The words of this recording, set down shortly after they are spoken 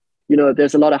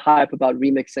there's a lot of hype about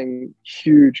remixing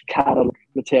huge catalog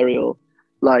material,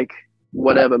 like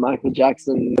whatever, Michael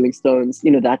Jackson, Rolling Stones,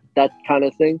 that kind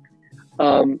of thing.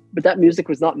 But that music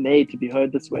was not made to be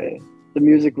heard this way. The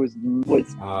music was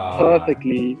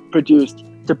perfectly produced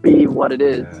to be what it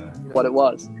is, what it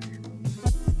was.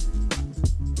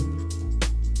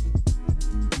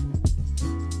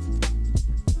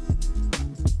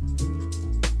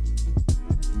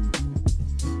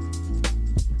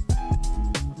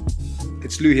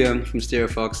 It's Lou here from Stereo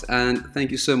Fox, and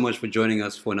thank you so much for joining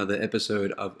us for another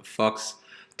episode of Fox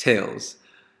Tales.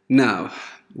 Now,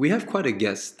 we have quite a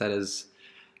guest that has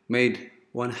made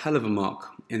one hell of a mark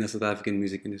in the South African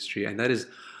music industry, and that is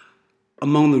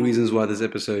among the reasons why this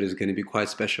episode is going to be quite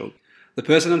special. The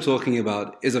person I'm talking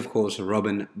about is, of course,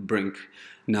 Robin Brink.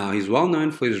 Now, he's well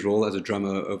known for his role as a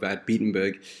drummer over at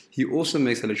Beatenberg. He also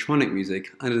makes electronic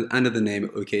music under the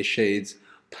name OK Shades.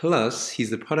 Plus, he's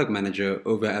the product manager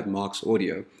over at Marks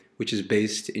Audio, which is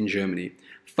based in Germany.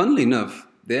 Funnily enough,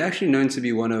 they're actually known to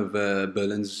be one of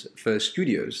Berlin's first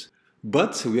studios.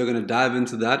 But we are going to dive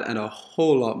into that and a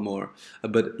whole lot more a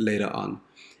bit later on.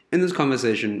 In this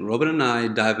conversation, Robin and I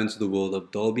dive into the world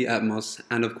of Dolby Atmos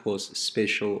and, of course,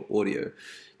 spatial audio.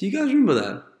 Do you guys remember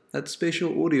that? That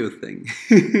spatial audio thing.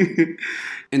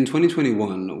 In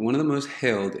 2021, one of the most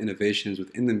hailed innovations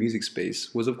within the music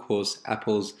space was, of course,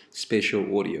 Apple's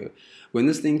spatial audio. When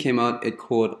this thing came out, it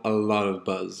caught a lot of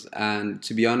buzz. And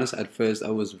to be honest, at first, I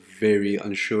was very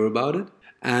unsure about it.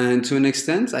 And to an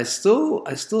extent, I still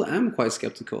am quite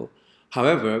skeptical.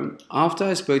 However, after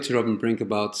I spoke to Robin Brink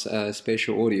about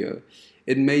spatial audio,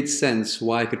 it made sense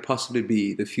why it could possibly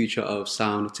be the future of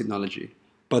sound technology.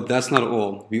 But that's not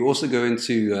all. We also go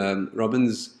into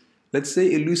Robin's, let's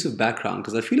say, elusive background,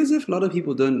 because I feel as if a lot of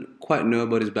people don't quite know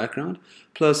about his background.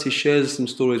 Plus, he shares some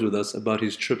stories with us about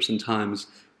his trips and times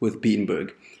with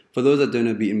Beatenberg. For those that don't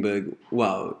know Beatenberg,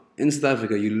 wow, in South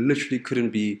Africa, you literally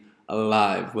couldn't be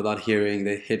alive without hearing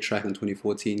their hit track in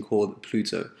 2014 called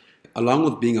Pluto. Along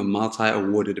with being a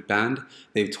multi-awarded band,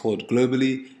 they've toured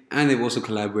globally, and they've also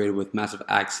collaborated with massive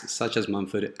acts such as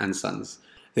Mumford & Sons.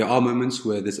 There are moments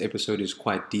where this episode is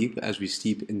quite deep as we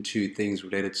steep into things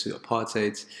related to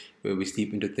apartheid, where we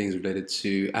steep into things related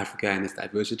to Africa and its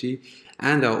diversity.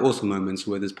 And there are also moments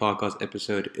where this podcast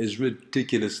episode is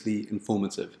ridiculously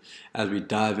informative as we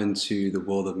dive into the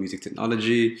world of music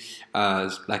technology,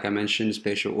 like I mentioned,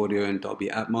 spatial audio and Dolby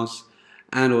Atmos,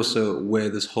 and also where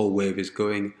this whole wave is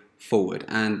going forward.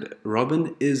 And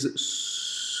Robin is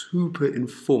super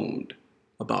informed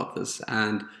about this,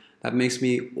 and that makes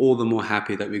me all the more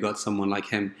happy that we got someone like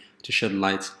him to shed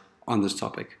light on this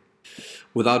topic.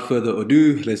 Without further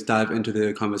ado, let's dive into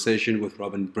the conversation with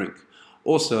Robin Brink.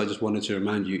 Also, I just wanted to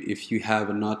remind you, if you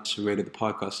have not rated the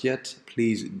podcast yet,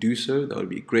 please do so. That would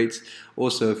be great.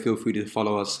 Also, feel free to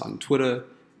follow us on Twitter,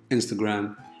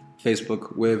 Instagram,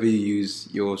 Facebook, wherever you use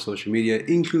your social media,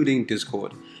 including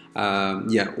Discord.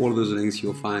 All of those links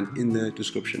you'll find in the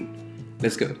description.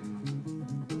 Let's go.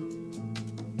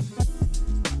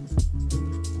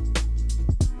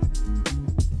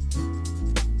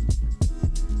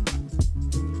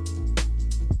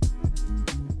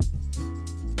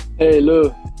 Hey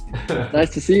Lou,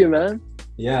 nice to see you, man.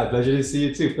 Yeah, pleasure to see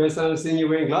you too. First time I'm seeing you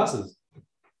wearing glasses.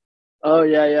 Oh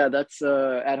yeah, that's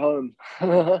at home.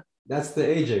 That's the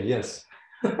aging, yes.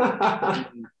 Yeah,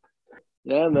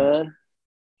 man.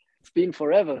 It's been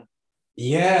forever.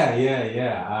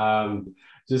 Yeah.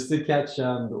 Just to catch the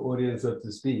audience up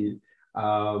to speed.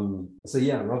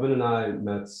 Robin and I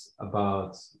met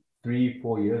about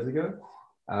 3-4 years ago.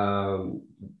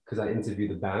 Because I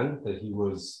interviewed the band that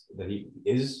he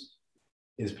is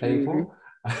playing for.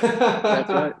 That's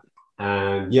right.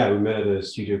 And we met at a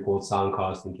studio called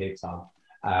Soundcast in Cape Town.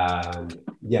 And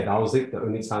that was it, the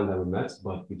only time that we met,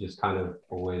 but we just kind of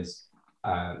always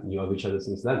knew of each other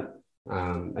since then.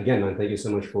 Again, man, thank you so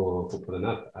much for pulling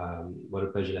up. What a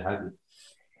pleasure to have you.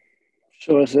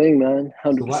 Sure thing, man.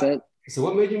 100%. So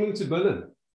what made you move to Berlin?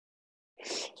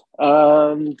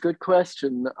 Good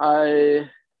question.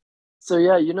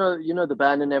 The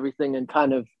band and everything, and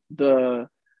kind of the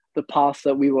path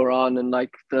that we were on, and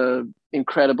like the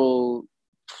incredible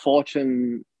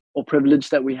fortune or privilege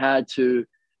that we had to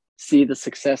see the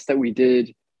success that we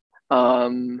did.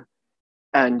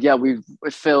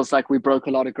 It feels like we broke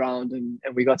a lot of ground, and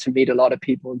we got to meet a lot of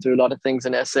people and do a lot of things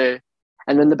in SA.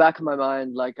 And in the back of my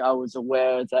mind, like, I was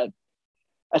aware that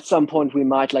at some point we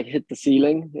might like hit the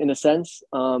ceiling in a sense,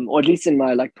 or at least in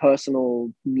my like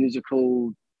personal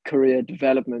musical career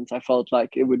development. I felt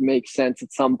like it would make sense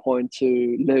at some point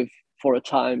to live for a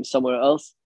time somewhere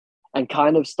else and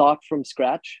kind of start from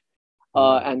scratch,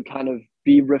 and kind of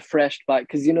be refreshed by,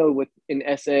 because with in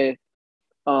SA,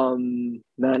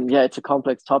 man, yeah, it's a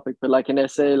complex topic, but like in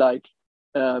SA, like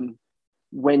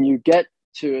when you get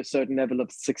to a certain level of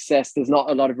success, there's not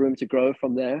a lot of room to grow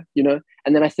from there,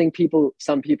 and then I think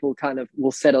some people kind of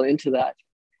will settle into that,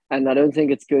 and I don't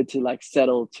think it's good to like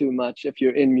settle too much if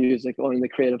you're in music or in the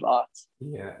creative arts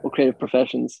or creative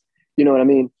professions, you know what I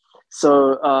mean?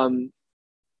 So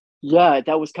yeah,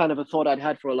 that was kind of a thought I'd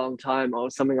had for a long time, or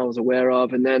something I was aware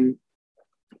of. And then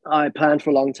I planned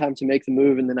for a long time to make the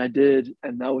move, and then I did,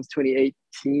 and that was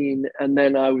 2018. And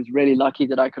then I was really lucky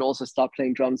that I could also start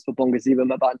playing drums for Bongaziva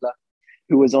Mabandla,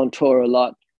 who was on tour a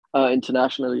lot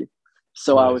internationally.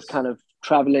 So I was kind of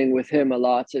traveling with him a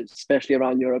lot, especially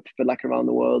around Europe, but like around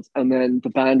the world. And then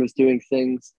the band was doing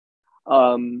things.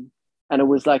 And it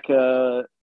was like it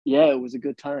was a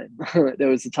good time. There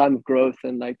was a time of growth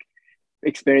and like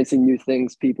experiencing new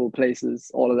things, people, places,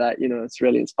 all of that, it's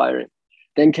really inspiring.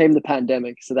 Then came the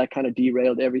pandemic, so that kind of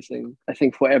derailed everything, I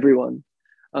think, for everyone,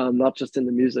 not just in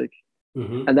the music.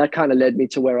 And that kind of led me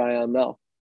to where I am now.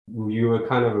 You were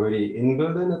kind of already in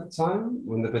Berlin at the time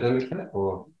when the pandemic hit,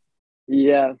 or?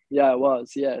 Yeah, I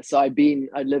was. Yeah, so I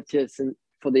lived here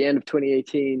for the end of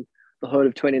 2018, the whole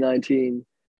of 2019,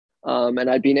 and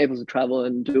I'd been able to travel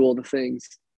and do all the things.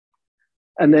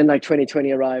 And then like 2020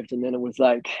 arrived, and then it was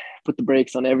like put the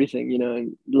brakes on everything,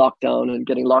 and lockdown and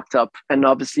getting locked up. And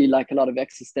obviously like a lot of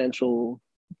existential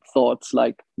thoughts,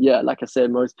 like I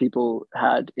said, most people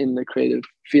had in the creative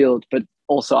field, but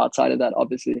also outside of that,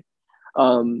 obviously.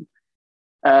 And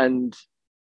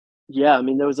yeah, I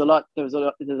mean, there's a lot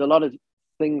of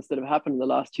things that have happened in the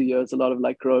last 2 years, a lot of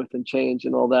like growth and change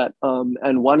and all that.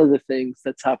 And one of the things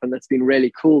that's happened that's been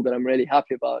really cool, that I'm really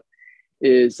happy about,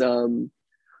 is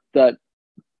that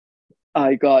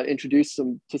I got introduced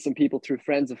to some people through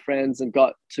friends of friends, and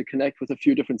got to connect with a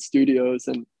few different studios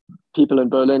and people in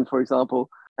Berlin, for example.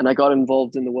 And I got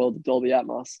involved in the world of Dolby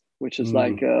Atmos, which is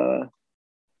like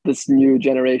this new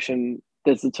generation.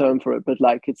 There's a term for it, but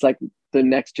like it's like the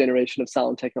next generation of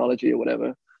sound technology or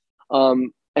whatever.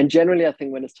 And generally, I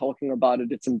think when it's talking about it,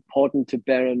 it's important to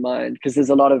bear in mind, because there's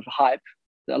a lot of hype,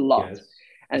 and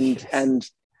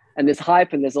there's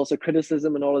hype, and there's also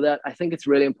criticism and all of that. I think it's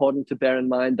really important to bear in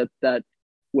mind that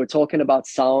we're talking about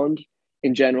sound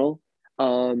in general.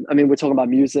 I mean, we're talking about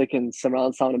music and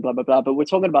surround sound and blah, blah, blah, but we're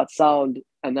talking about sound,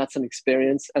 and that's an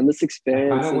experience. And this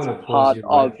experience is part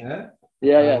of...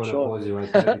 Yeah, sure. Pause you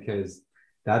right there, because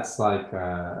that's like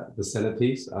the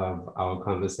centerpiece of our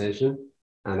conversation.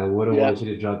 And I wouldn't want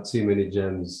you to drop too many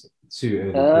gems too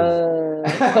early.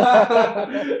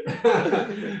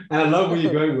 And I love where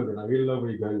you're going with it. I really love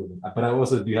where you're going with it. But I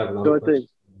also do have another question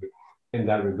in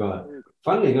that regard.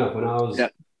 Funnily enough, when I was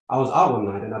out one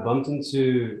night and I bumped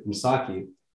into Msaki,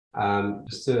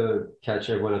 just to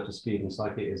catch everyone up to speed,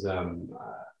 Msaki is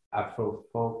Afro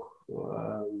folk,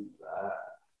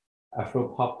 Afro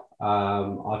pop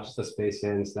artist that's based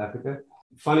here in South Africa.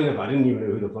 Funny enough, I didn't even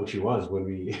know who the fuck she was when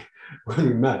we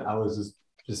met. I was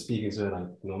just speaking to her like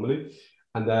normally,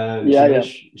 and then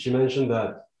she mentioned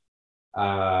that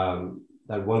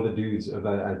that one of the dudes at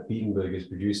Beatenberg is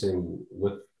producing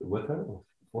with her or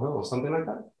for her or something like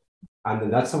that. And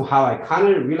then that's how I kind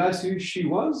of realized who she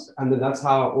was, and then that's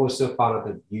how I also found out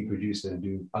that you produce and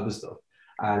do other stuff.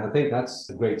 And I think that's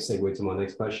a great segue to my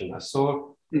next question. I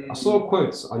saw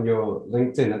quotes on your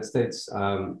LinkedIn that states,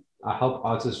 I help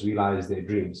artists realize their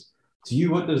dreams. To you,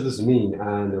 what does this mean?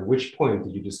 And at which point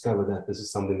did you discover that this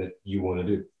is something that you want to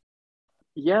do?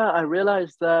 Yeah, I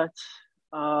realized that,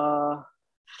 I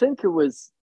think it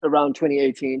was around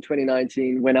 2018,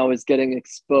 2019, when I was getting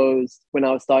exposed, when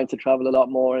I was starting to travel a lot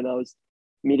more, and I was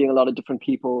meeting a lot of different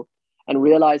people, and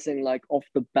realizing like off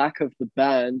the back of the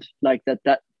band, like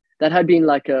that had been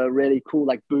like a really cool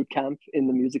like boot camp in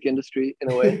the music industry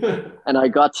in a way. And I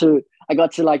got to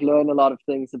like learn a lot of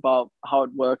things about how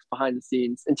it works behind the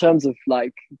scenes in terms of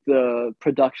like the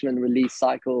production and release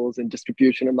cycles and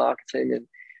distribution and marketing and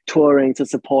touring to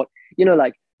support,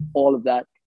 like all of that.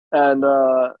 And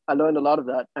I learned a lot of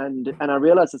that. And I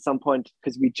realized at some point,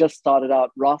 because we just started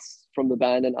out, Ross from the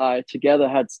band and I together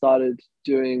had started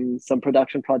doing some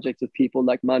production projects with people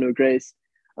like Manu Grace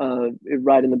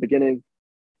right in the beginning.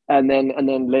 And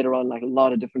then later on, like a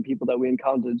lot of different people that we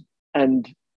encountered. And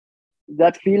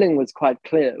that feeling was quite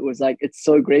clear. It was like, it's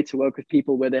so great to work with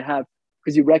people where they have,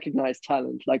 because you recognize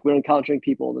talent. Like we're encountering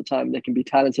people all the time. They can be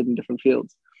talented in different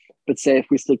fields. But say if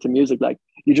we stick to music, like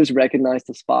you just recognize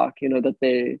the spark,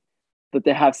 that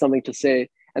they have something to say,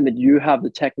 and that you have the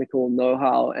technical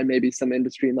know-how and maybe some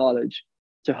industry knowledge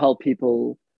to help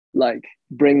people like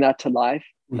bring that to life.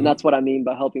 And that's what I mean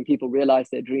by helping people realize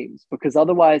their dreams, because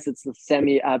otherwise it's a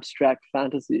semi-abstract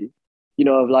fantasy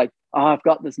of like, oh, I've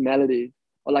got this melody,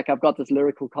 or like I've got this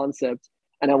lyrical concept,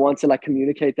 and I want to like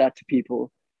communicate that to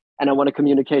people, and I want to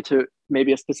communicate to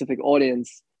maybe a specific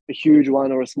audience, a huge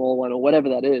one or a small one or whatever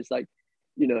that is. Like,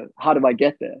 how do I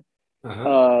get there?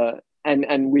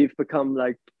 And we've become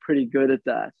like pretty good at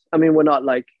that. I mean, we're not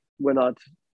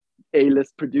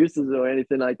A-list producers or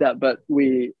anything like that, but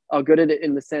we are good at it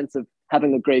in the sense of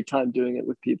having a great time doing it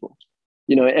with people.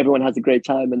 Everyone has a great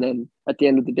time, and then at the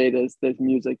end of the day, there's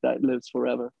music that lives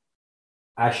forever.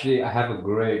 Actually, I have a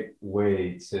great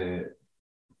way to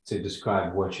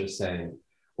describe what you're saying.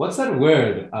 What's that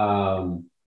word?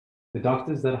 The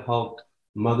doctors that help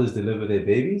mothers deliver their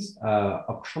babies,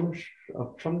 optometrists,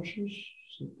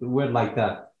 the word like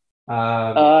that.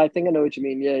 I think I know what you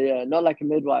mean. Yeah. Not like a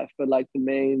midwife, but like the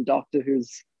main doctor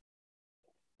who's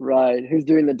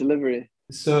doing the delivery.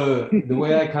 So the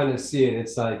way I kind of see it,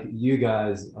 it's like you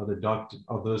guys are the doctor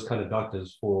of those kind of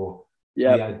doctors for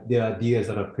the ideas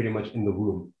that are pretty much in the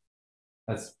womb.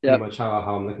 That's pretty much how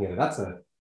I'm looking at it.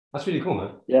 That's really cool,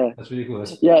 man. Yeah, that's really cool.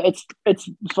 Yeah, it's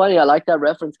funny. I like that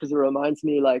reference because it reminds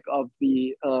me like of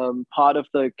the part of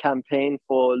the campaign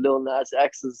for Lil Nas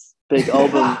X's big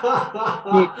album.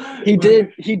 he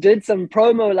did some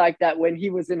promo like that when he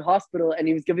was in hospital and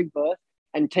he was giving birth.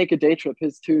 And Take a Day Trip,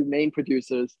 his two main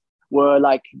producers, were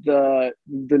like the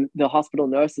hospital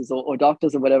nurses or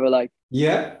doctors or whatever, like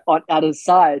at his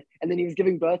side, and then he was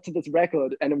giving birth to this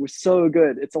record, and it was so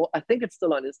good. I think it's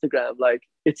still on Instagram. Like,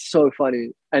 it's so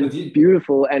funny and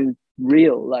beautiful and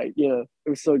real. Like, it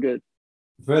was so good.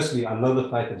 Firstly, I love the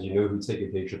fact that you know who Take a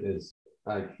Day Trip is.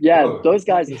 Like, those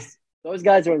guys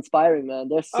are inspiring, man.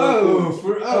 They're so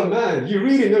cool. Man, you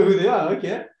really know who they are.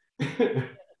 Okay.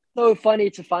 So funny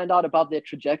to find out about their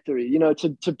trajectory.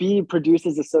 To be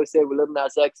producers associated with Lil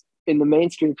Nas X in the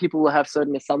mainstream, people will have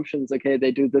certain assumptions. Okay,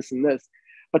 they do this and this,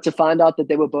 but to find out that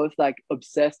they were both like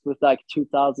obsessed with like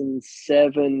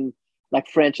 2007, like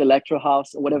French electro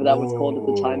house or whatever that was called at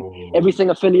the time, everything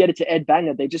affiliated to Ed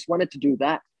Banger. They just wanted to do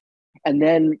that, and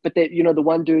then but they, the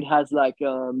one dude has like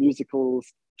musical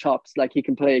chops, like he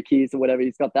can play keys or whatever.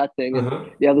 He's got that thing,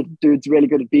 and the other dude's really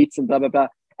good at beats and blah blah blah.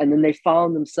 And then they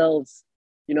found themselves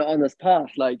on this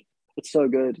path. Like, it's so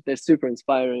good. They're super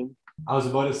inspiring. I was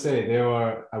about to say,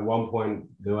 at one point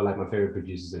they were like my favorite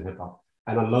producers in hip hop,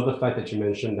 and I love the fact that you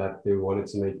mentioned that they wanted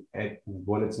to make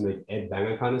Ed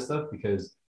Banger kind of stuff,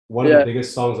 because one of the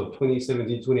biggest songs of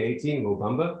 2017, 2018,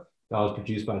 Mobamba, that was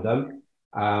produced by them.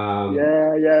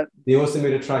 They also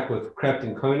made a track with Krept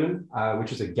and Conan,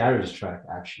 which is a garage track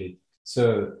actually.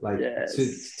 So like to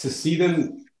see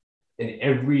them in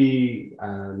every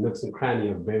nooks and cranny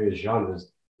of various genres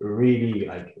really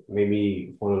like made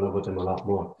me fall in love with them a lot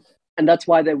more. And that's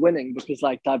why they're winning, because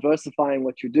like diversifying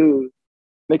what you do,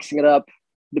 mixing it up,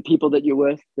 the people that you're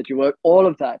with, that you work, all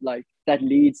of that, like that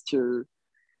leads to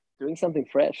doing something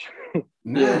fresh.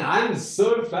 Man, I'm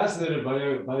so fascinated by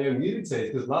your music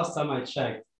taste, because last time I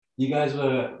checked, you guys,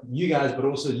 but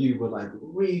also you were like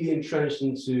really entrenched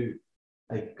into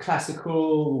like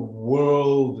classical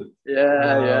world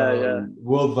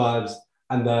world vibes,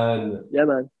 and then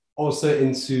man, also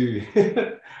into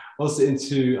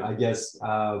I guess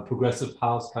progressive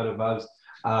house kind of vibes.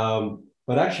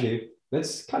 But actually,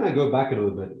 let's kind of go back a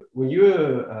little bit. When you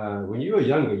were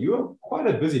younger, you were quite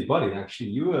a busybody.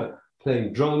 Actually, you were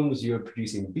playing drums, you were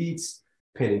producing beats,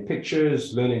 painting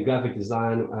pictures, learning graphic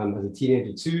design as a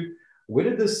teenager too. Where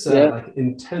did this like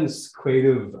intense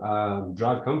creative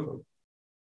drive come from?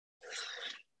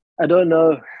 I don't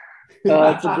know.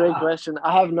 It's a great question.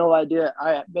 I have no idea.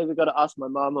 I maybe got to ask my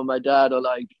mom or my dad or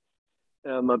like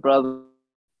my brother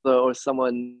or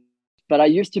someone. But I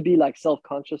used to be like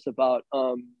self-conscious about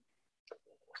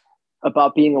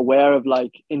being aware of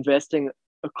like investing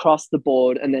across the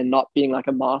board and then not being like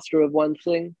a master of one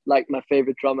thing. Like my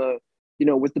favorite drummer,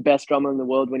 was the best drummer in the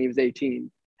world when he was 18.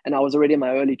 And I was already in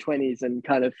my early 20s and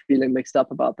kind of feeling mixed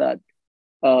up about that.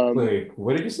 Wait,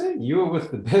 what did you say? You were with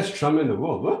the best drummer in the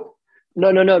world? What?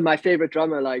 No. My favorite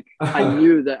drummer, like I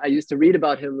knew that I used to read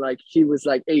about him. Like he was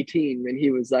like 18 when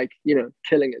he was like,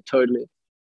 killing it totally.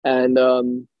 And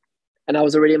I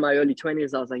was already in my early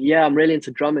 20s. I was like, yeah, I'm really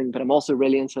into drumming, but I'm also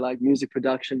really into like music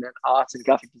production and art and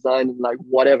graphic design and like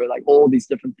whatever, like all these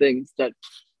different things that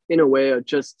in a way are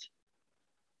just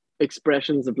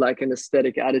expressions of like an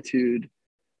aesthetic attitude,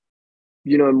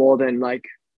 more than like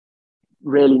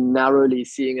really narrowly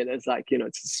seeing it as like,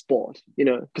 it's a sport,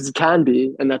 because it can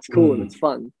be, and that's cool and it's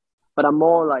fun. But I'm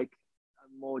more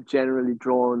generally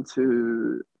drawn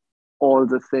to all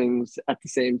the things at the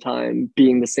same time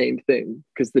being the same thing,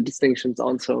 because the distinctions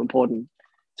aren't so important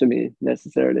to me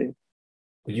necessarily.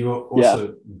 But you are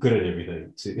also good at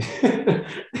everything too.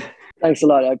 Thanks a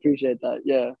lot. I appreciate that.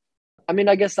 Yeah. I mean,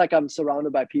 I guess like I'm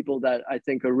surrounded by people that I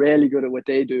think are really good at what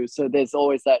they do. So there's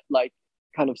always that like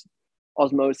kind of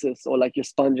osmosis, or like you're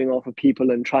sponging off of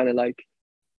people and trying to like,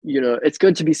 it's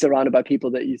good to be surrounded by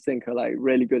people that you think are like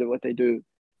really good at what they do.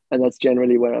 And that's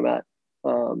generally where I'm at.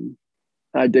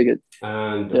 I dig it.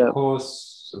 And Yeah. of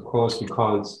course, you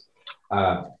can't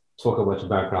talk about your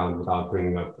background without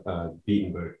bringing up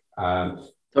Beatenberg.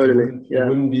 Totally. It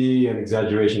wouldn't be an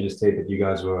exaggeration to state that you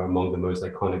guys were among the most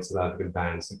iconic South African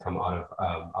bands that come out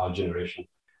of our generation.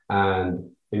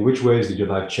 And in which ways did your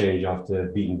life change after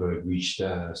Beatenberg reached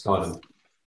stardom?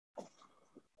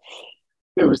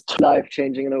 It was life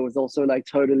changing, and it was also like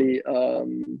totally,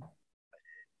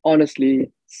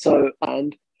 honestly, so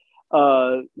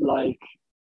like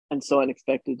and so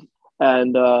unexpected,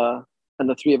 and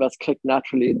the three of us clicked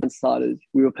naturally and started.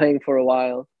 We were playing for a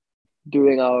while,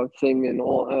 doing our thing in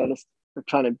all earnest,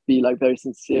 trying to be like very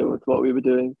sincere with what we were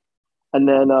doing, and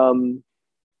then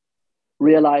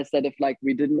realized that if like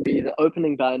we didn't be the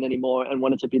opening band anymore and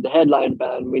wanted to be the headline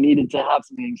band, we needed to have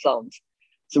some songs.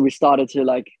 So we started to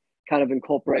like kind of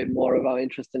incorporate more of our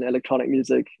interest in electronic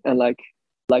music and like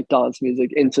dance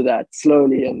music into that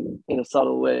slowly and in a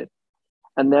subtle way.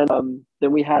 And then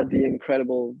we had the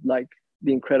incredible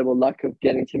luck of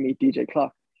getting to meet DJ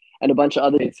Clark and a bunch of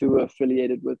others who were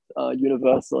affiliated with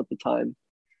Universal at the time,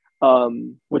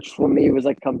 which for me was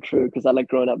like come true because I like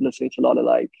growing up listening to a lot of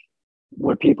like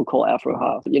what people call Afro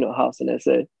house, house in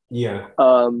SA. Yeah.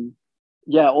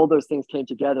 Yeah, all those things came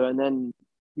together, and then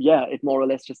it more or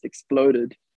less just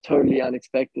exploded, totally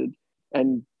unexpected.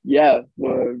 And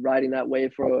we're riding that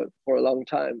wave for a long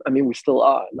time. I mean, we still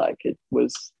are. Like, it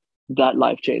was that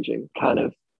life-changing, kind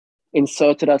of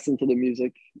inserted us into the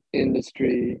music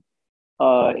industry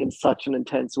in such an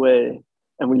intense way,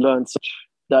 and we learned such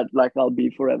that like I'll be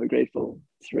forever grateful.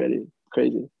 It's really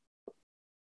crazy.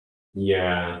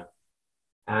 Yeah.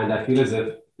 And I feel as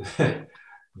if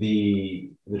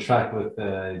the track with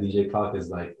DJ Clark is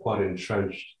like quite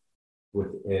entrenched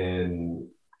within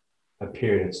a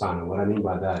period of time. And what I mean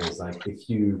by that is like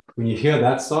when you hear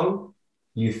that song,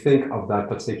 you think of that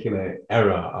particular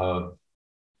era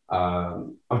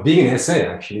of being in SA.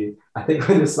 Actually, I think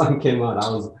when the song came out, I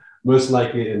was most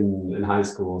likely in high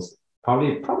school,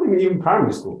 probably even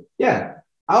primary school. Yeah.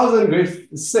 I was in grade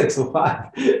 6 or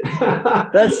 5.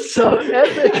 That's so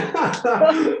epic.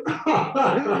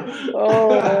 Oh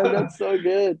man, that's so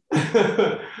good.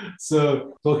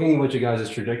 So talking about your guys'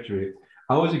 trajectory,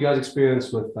 how was your guys'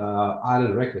 experience with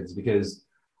Island Records? Because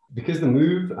the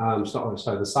move,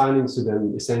 the signing to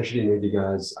them essentially made you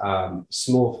guys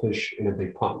small fish in a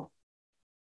big pond.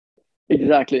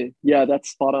 Exactly. Yeah,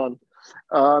 that's spot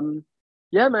on.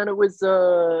 Yeah, man, it was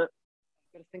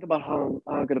got to think about how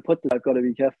I'm going to put this. I've got to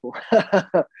be careful,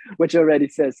 which already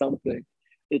says something.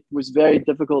 It was very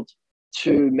difficult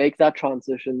to make that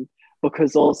transition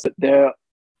because also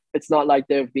it's not like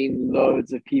there have been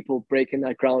loads of people breaking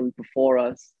that ground before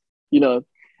us. The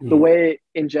way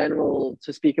in general,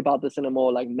 to speak about this in a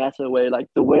more like meta way, like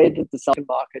the way that the Southern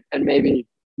market and maybe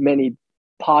many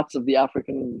parts of the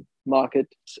African market,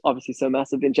 obviously so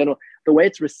massive in general, the way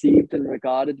it's received and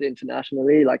regarded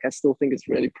internationally, like I still think it's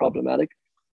really problematic.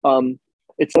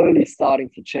 It's only starting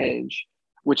to change,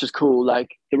 which is cool. Like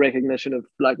the recognition of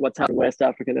like what's happening in West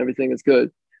Africa and everything is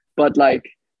good, but like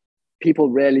people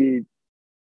really,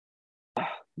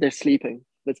 they're sleeping.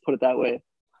 Let's put it that way.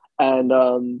 And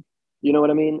you know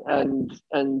what I mean? And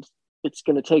it's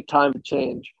going to take time to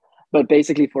change. But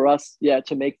basically for us,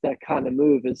 to make that kind of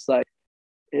move, it's like,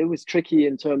 it was tricky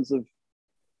in terms of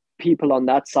people on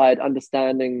that side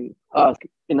understanding us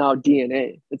in our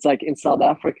DNA. It's like in South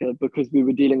Africa, because we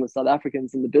were dealing with South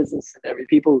Africans in the business and every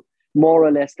people more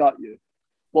or less got you.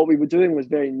 What we were doing was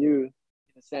very new in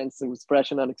a sense. It was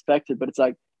fresh and unexpected, but it's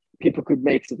like people could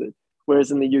make of it.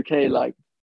 Whereas in the UK, like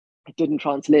it didn't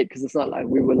translate because it's not like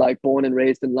we were like born and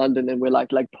raised in London and we're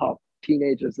like pop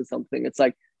teenagers or something. It's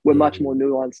like we're much more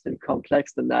nuanced and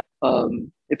complex than that,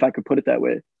 if I could put it that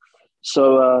way.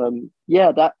 So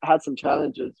that had some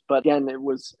challenges, but again, it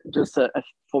was just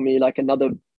for me like another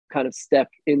kind of step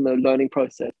in the learning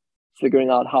process,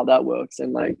 figuring out how that works.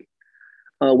 And like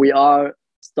we are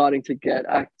starting to get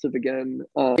active again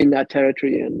in that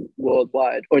territory and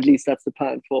worldwide, or at least that's the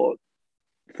plan for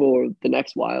the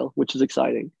next while, which is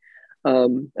exciting.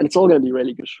 And it's all going to be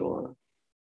really good, sure.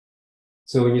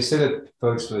 So when you say that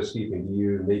folks were sleeping, do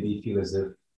you maybe feel as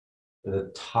if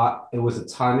it was a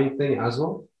timing thing as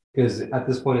well? Because at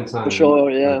this point in time, for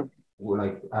sure,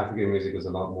 like African music is a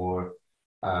lot more,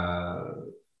 for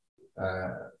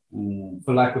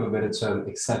lack of a better term,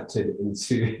 accepted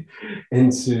into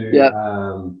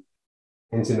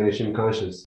mainstream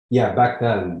conscious. yeah, back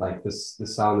then, like the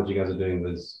sound that you guys are doing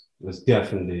was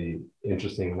definitely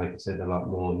interesting. Like you said, a lot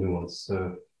more nuanced.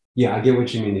 So yeah, I get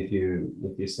what you mean if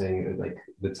you're saying like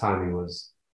the timing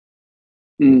was.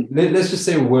 Let's just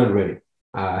say we weren't ready.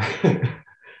 Uh,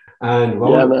 and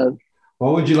Yeah, man.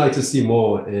 what would you like to see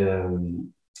more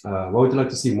what would you like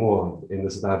to see more in the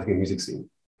South African music scene?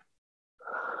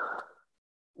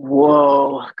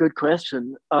 Whoa, good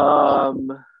question. I'm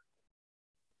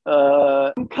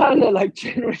kind of like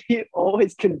generally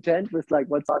always content with like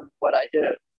what's on what I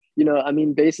hear. You know, I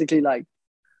mean, basically, like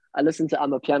I listen to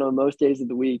Amapiano most days of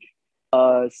the week.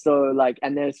 So like,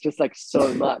 and there's just like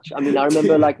so much. I mean, I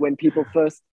remember like when people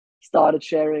first started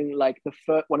sharing like the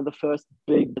first one of the first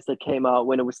big that came out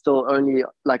when it was still only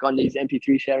like on these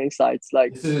MP3 sharing sites.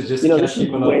 Like, This is just you to know, catch this is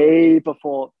people up. way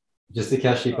before. Just to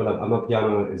catch people up,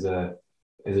 Amapiano is a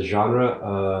genre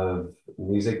of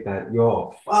music that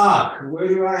yo fuck where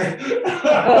do I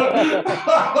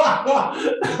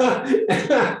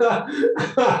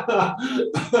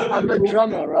I'm a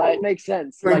drummer, right? Makes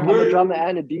sense. Wait, Like I'm a drummer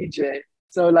and a DJ.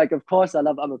 So like of course I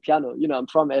love Amapiano. You know, I'm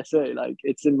from SA. Like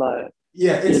it's in my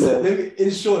yeah, you it's know.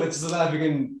 in short, it's a South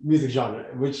African music genre,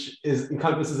 which is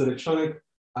encompasses electronic,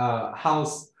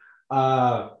 house.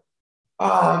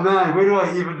 Oh man, where do I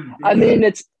even I begin? mean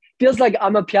it's feels like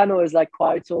Amapiano is like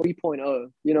Kwaito 3.0,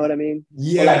 you know what I mean?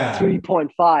 Or like Yeah.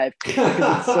 3.5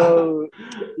 because it's so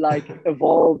like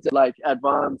evolved, like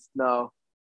advanced now.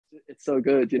 It's so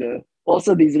good, you know.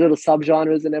 Also these little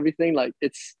subgenres and everything, like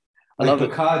it's I Like love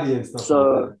it. Bacardi and stuff like So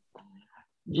that.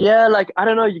 yeah, like I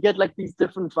don't know, you get like these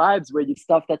different vibes where you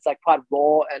stuff that's like quite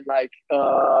raw and like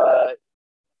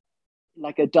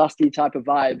a dusty type of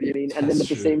vibe, you mean? And then That's at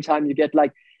the true. same time you get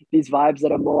like these vibes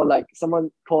that are more like someone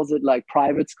calls it like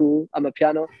private school. I'm a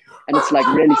piano and it's like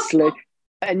really slick.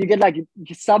 And you get like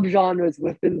subgenres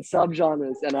within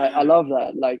subgenres. And I love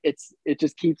that. Like it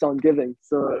just keeps on giving.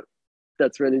 So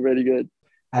that's really, really good.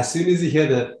 As soon as you hear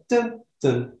the dun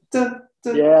dun dun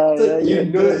dun, Yeah, yeah, dun yeah, you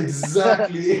know good.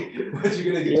 exactly what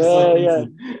you're gonna get yourself Yeah, yeah.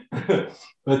 into.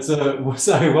 But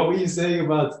sorry, what were you saying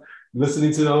about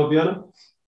listening to the piano?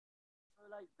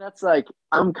 Like that's like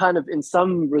I'm kind of in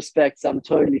some respects I'm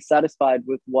totally satisfied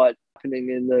with what's happening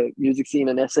in the music scene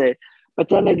in SA. But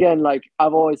then again, like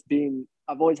I've always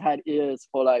had ears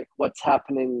for like what's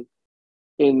happening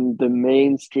in the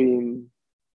mainstream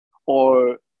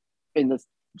or in the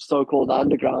so-called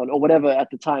underground or whatever at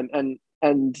the time.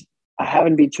 And I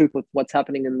haven't been too with what's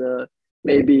happening in the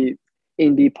maybe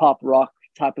indie pop rock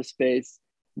type of space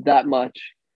that much.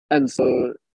 And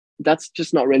so that's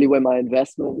just not really where my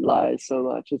investment lies so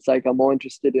much. It's like I'm more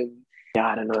interested in, yeah,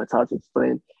 I don't know, it's hard to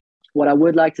explain. What I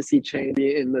would like to see change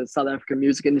in the South African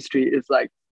music industry is like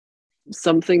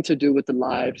something to do with the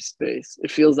live space.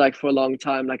 It feels like for a long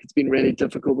time, like it's been really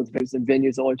difficult with venues and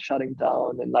venues always shutting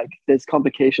down and like there's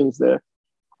complications there.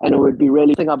 And it would be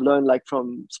really, thing I've learned like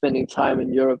from spending time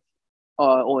in Europe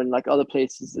or in like other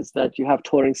places is that you have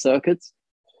touring circuits.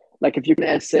 Like if you can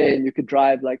essay and you could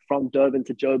drive like from Durban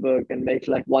to Joburg and make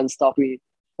like one stop, and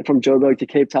from Joburg to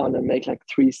Cape Town and make like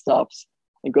three stops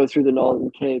and go through the Northern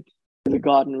Cape, the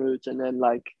Garden Route, and then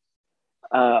like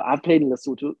I've played in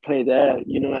Lesotho, play there,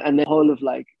 you know, and the whole of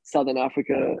like Southern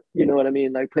Africa, you know what I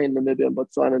mean, like playing Namibia,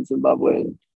 Botswana, and Zimbabwe,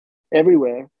 and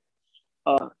everywhere,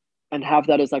 uh, and have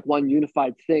that as like one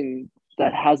unified thing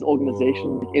that has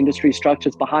organization, like industry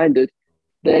structures Oh, behind it.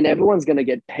 Then everyone's gonna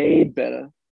get paid better.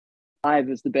 Live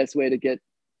is the best way to get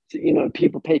to, you know,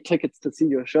 people pay tickets to see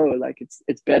your show. Like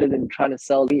it's better than trying to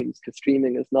sell streams because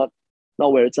streaming is not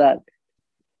where it's at.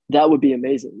 That would be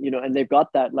amazing, you know, and they've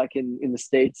got that like in the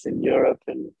States, in Europe,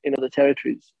 and in other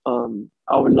territories.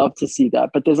 I would love to see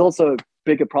that, but there's also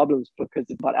bigger problems because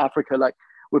it's about Africa. Like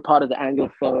we're part of the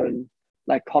Anglophone,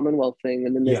 like Commonwealth thing,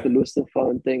 and then there's yeah. the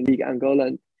Lusophone thing, League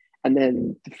Angola, and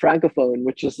then the Francophone,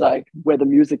 which is like where the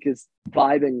music is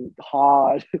vibing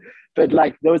hard, but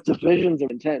like those divisions are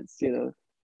intense, you know.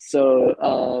 So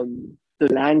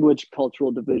the language,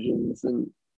 cultural divisions, and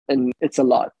it's a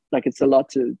lot. Like it's a lot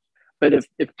to but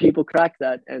if people crack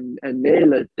that and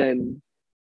nail it, then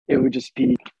it would just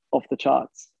be off the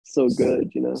charts. So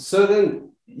good, you know. So then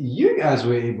you guys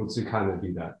were able to kind of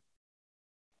do that.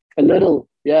 A little,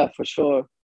 yeah, for sure.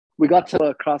 We got to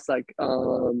across like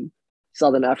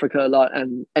Southern Africa a lot,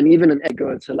 and even an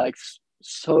go to like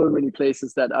so many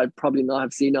places that I'd probably not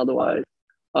have seen otherwise.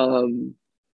 Um,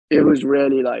 it was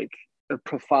really like a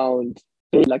profound,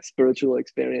 like spiritual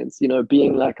experience. You know,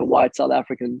 being like a white South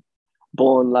African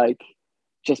born like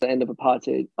just the end of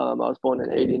apartheid. I was born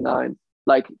in '89.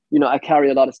 Like, you know, I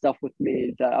carry a lot of stuff with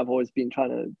me that I've always been trying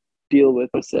to deal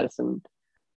with, process, and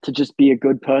to just be a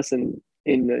good person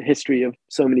in the history of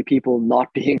so many people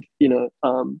not being,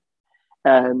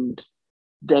 and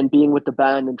then being with the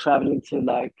band and traveling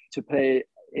to play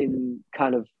in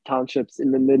kind of townships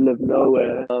in the middle of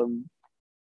nowhere,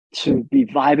 to be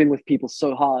vibing with people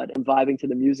so hard and vibing to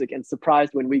the music, and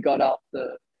surprised when we got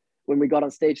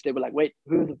on stage, they were like, wait,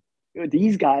 who are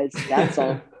these guys? That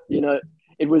song,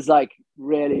 it was like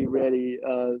really, really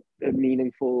a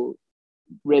meaningful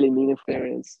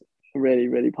experience, really,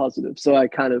 really positive. So I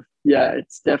kind of,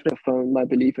 it's definitely affirmed my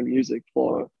belief in music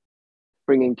for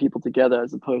bringing people together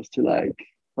as opposed to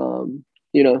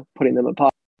putting them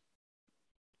apart.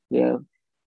 Yeah.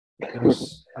 I'm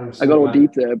so I got all glad.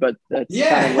 deep there, but that's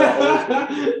kind of where I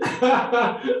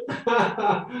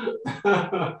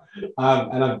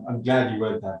always and I'm glad you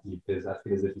went that deep, because I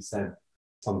feel as if you said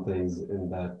some things in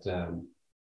that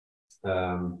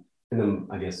in the,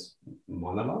 I guess,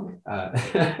 monologue,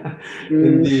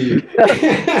 in the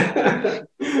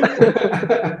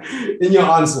in your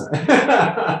answer.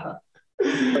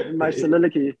 My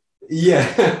soliloquy.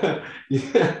 Yeah.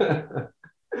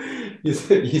 You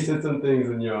said some things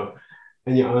in your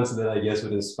answer that I guess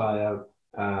would inspire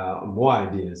more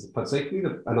ideas.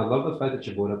 Particularly, and I love the fact that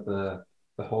you brought up the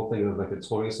whole thing of like a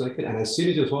touring circuit. And as soon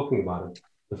as you're talking about it,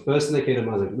 the first thing that came to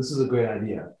mind was like, this is a great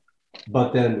idea.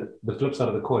 But then the flip side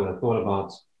of the coin, I thought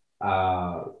about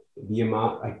the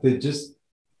amount, like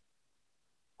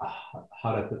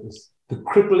how do I put this? The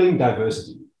crippling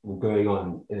diversity going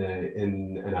on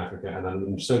in Africa, and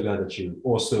I'm so glad that you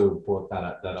also brought that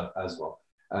up as well.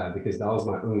 Because that was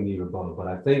my only rebuttal. But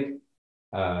I think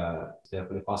it's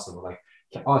definitely possible. Like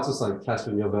artists like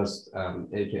Casper Nyovest,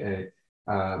 aka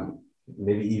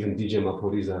maybe even DJ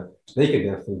Maphorisa, they can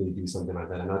definitely do something like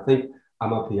that. And I think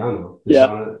Amapiano, the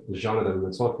genre that we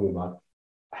were talking about,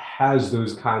 has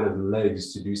those kind of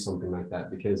legs to do something like that.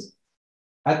 Because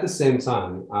at the same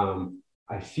time,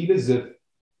 I feel as if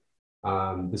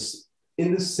this,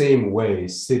 in the same way,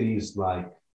 cities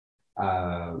like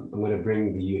I'm going to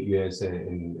bring the USA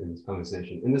in this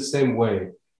conversation. In the same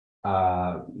way,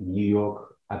 New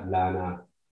York and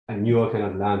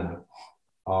Atlanta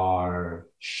are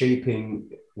shaping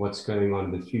what's going on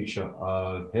in the future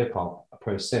of hip hop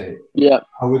per se. Yeah,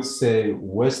 I would say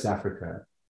West Africa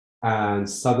and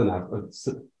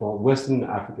Western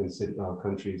African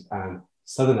countries and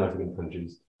Southern African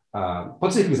countries,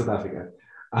 particularly South Africa.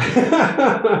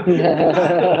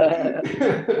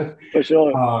 For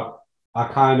sure. Are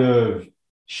kind of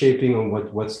shaping on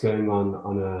what's going on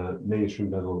a mainstream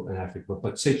level in Africa, but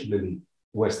particularly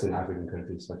Western African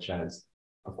countries such as,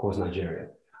 of course, Nigeria.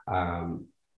 And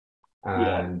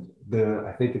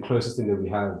I think the closest thing that we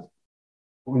have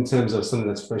in terms of something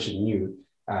that's fresh and new,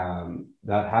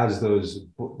 that's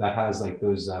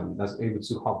able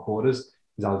to hop borders,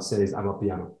 is, I would say, is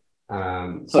Amapiano.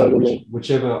 So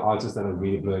whichever artists that are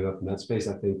really blowing up in that space,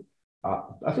 I think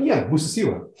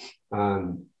Busisiwa.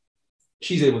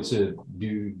 She's able to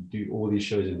do all these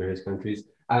shows in various countries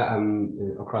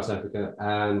across Africa,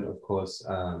 and of course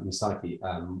Misaki,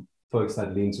 folks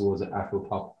that lean towards an Afro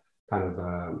pop kind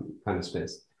of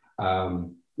space.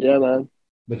 Yeah, man.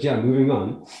 But yeah, moving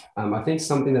on. I think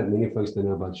something that many folks don't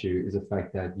know about you is the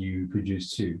fact that you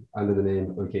produce too under the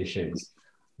name OK Shades.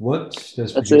 What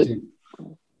does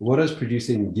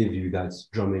producing give you that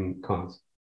drumming can't?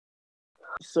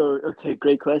 So, okay,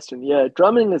 great question. Yeah,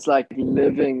 drumming is like a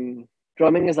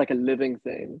living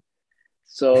thing.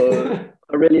 So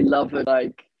I really love it,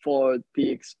 like, for the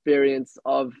experience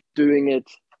of doing it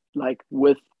like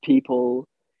with people,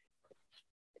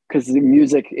 because the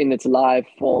music in its live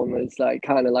form is like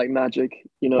kind of like magic.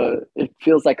 It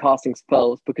feels like casting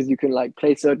spells because you can like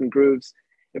play certain grooves.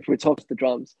 If we talk to the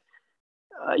drums,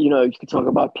 you can talk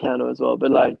about piano as well,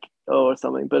 but like, or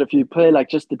something. But if you play like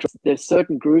just the drums, there's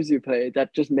certain grooves you play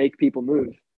that just make people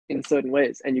move in certain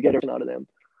ways, and you get everything out of them.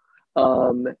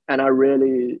 And I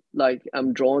really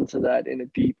I'm drawn to that in a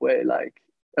deep way,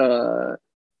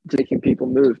 making people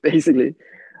move, basically,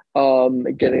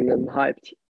 getting them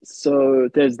hyped. So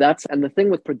there's that. And the thing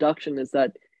with production is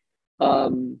that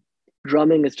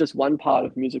drumming is just one part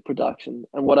of music production.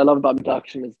 And what I love about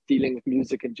production is dealing with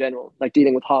music in general, like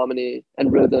dealing with harmony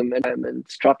and rhythm and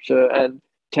structure and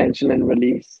tension and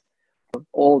release,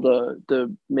 all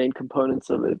the main components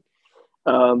of it.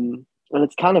 And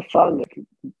it's kind of fun, like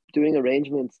doing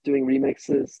arrangements, doing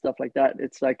remixes, stuff like that.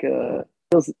 It's like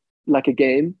feels like a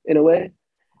game in a way,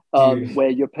 where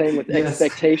you're playing with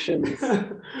expectations.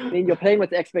 I mean, you're playing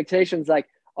with expectations, like,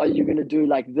 are you going to do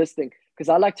like this thing? Because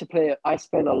I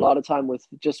spend a lot of time with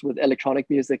electronic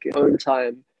music in my own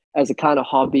time as a kind of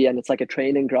hobby, and it's like a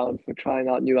training ground for trying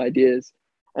out new ideas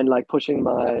and like pushing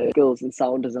my skills in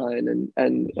sound design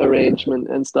and arrangement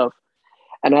and stuff.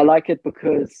 And I like it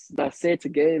because I say it's a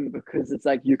game because it's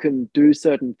like you can do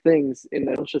certain things in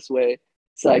a conscious way.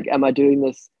 It's like, am I doing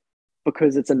this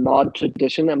because it's a nod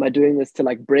tradition? Am I doing this to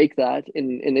like break that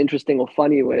in an interesting or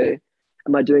funny way?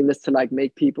 Am I doing this to like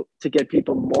get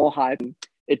people more hyped?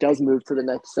 It does move to the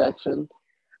next section.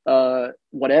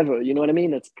 Whatever, you know what I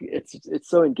mean? It's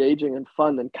so engaging and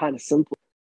fun and kind of simple.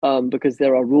 Because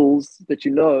there are rules that you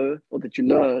know or that you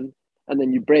learn, and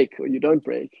then you break or you don't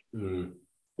break.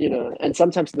 You know, and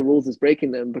sometimes the rules is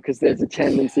breaking them because there's a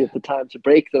tendency at the time to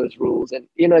break those rules. And,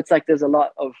 you know, it's like there's a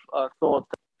lot of thought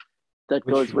that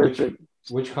goes with it.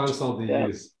 Which console do you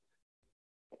use?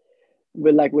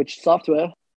 With like which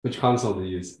software? Which console do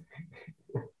you use?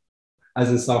 As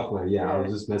in software, I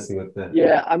was just messing with that.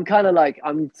 Yeah,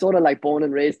 I'm sort of like born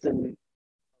and raised in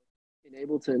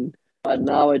Ableton. But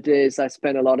nowadays I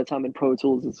spend a lot of time in Pro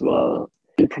Tools as well.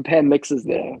 And prepare mixes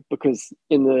there because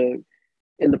in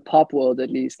the pop world at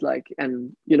least, like,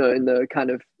 and you know, in the kind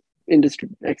of industry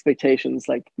expectations,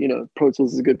 like, you know, Pro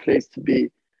Tools is a good place to be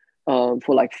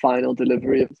for like final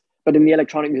delivery. But in the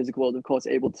electronic music world, of course,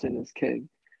 Ableton is king.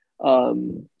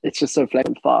 It's just so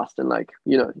flexible and fast, and like,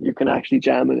 you know, you can actually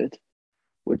jam in it,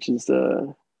 which is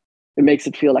it makes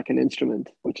it feel like an instrument,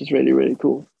 which is really, really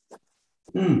cool.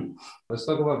 Let's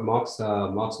talk about Mark's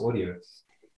Audio.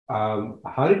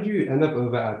 How did you end up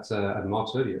over at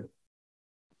Mark's Audio?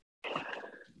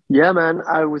 Yeah, man,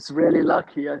 I was really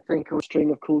lucky. I think it was a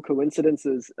string of cool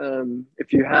coincidences.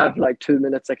 If you have like 2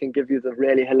 minutes, I can give you the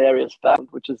really hilarious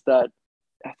fact, which is that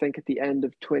I think at the end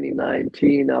of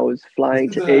 2019, I was flying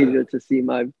to Asia to see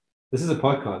my. This is a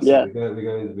podcast. Yeah, so we're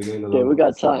going yeah, we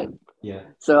got time. Yeah.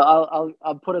 So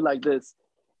I'll put it like this: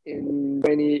 in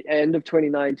end of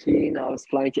 2019, I was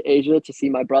flying to Asia to see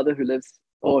my brother who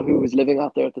was living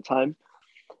out there at the time.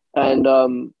 And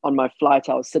on my flight,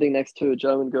 I was sitting next to a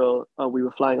German girl. We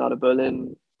were flying out of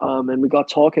Berlin, and we got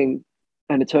talking.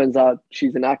 And it turns out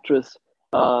she's an actress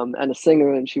and a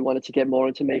singer, and she wanted to get more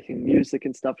into making music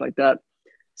and stuff like that.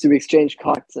 So we exchanged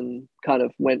contacts and kind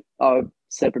of went our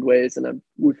separate ways, and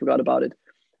we forgot about it.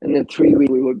 And then 3 weeks,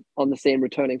 we were on the same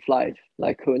returning flight,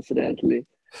 like coincidentally.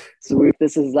 So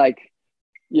this is like,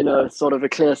 you know, sort of a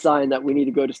clear sign that we need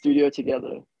to go to studio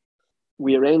together.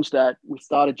 We arranged that. We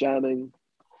started jamming.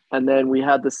 And then we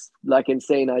had this like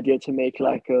insane idea to make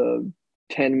like a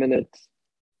 10-minute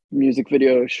music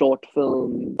video, short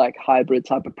film, like hybrid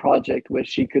type of project where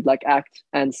she could like act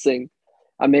and sing.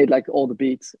 I made like all the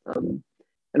beats, and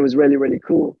it was really, really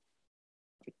cool.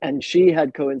 And she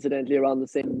had coincidentally around the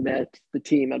same met the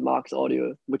team at Mark's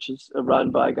Audio, which is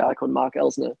run by a guy called Mark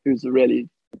Elsner, who's a really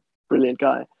brilliant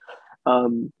guy.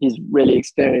 He's really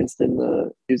experienced in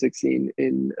the music scene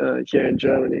here in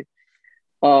Germany.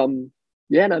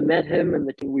 Yeah, and I met him and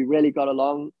we really got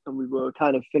along, and we were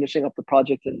kind of finishing up the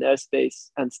project in their space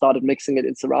and started mixing it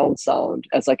in surround sound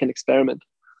as like an experiment,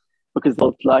 because it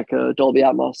looked like a Dolby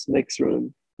Atmos mix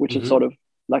room, which is sort of,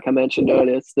 like I mentioned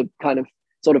earlier, it's the kind of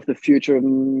sort of the future of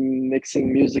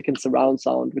mixing music in surround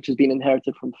sound, which has been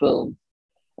inherited from film.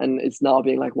 And it's now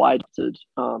being like widespread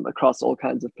across all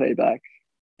kinds of playback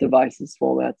devices,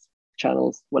 formats,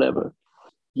 channels, whatever.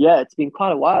 Yeah, it's been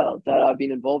quite a while that I've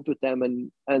been involved with them.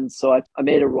 And so I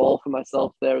made a role for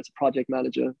myself there as a project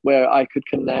manager where I could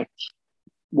connect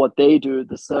what they do,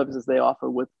 the services they offer,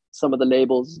 with some of the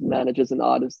labels, managers, and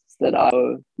artists that I,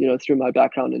 you know, through my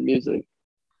background in music.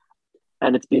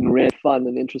 And it's been really fun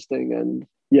and interesting. And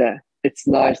yeah, it's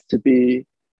nice to be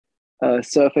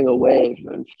surfing a wave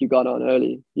and you got on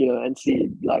early, you know, and see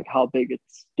like how big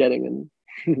it's getting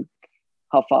and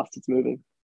how fast it's moving.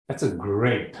 That's a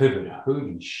great pivot.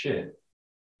 Holy shit.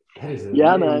 That is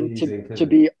yeah, man. To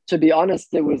be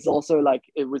honest, it was also like,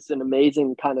 it was an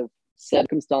amazing kind of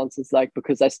circumstances, like,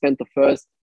 because I spent the first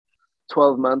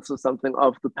 12 months or something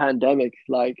of the pandemic,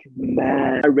 like,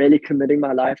 man, really committing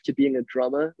my life to being a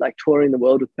drummer, like touring the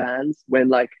world with bands when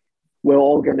like we're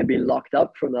all going to be locked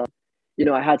up from that. You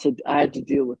know, I had to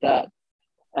deal with that.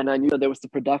 And I knew that there was the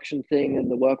production thing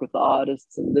and the work with the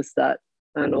artists and this, that,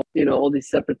 and all, you know, all these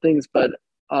separate things, but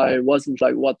I wasn't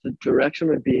like what the direction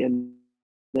would be. And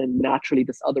then naturally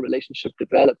this other relationship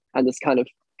developed and this kind of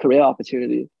career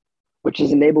opportunity, which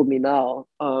has enabled me now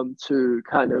to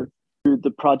kind of do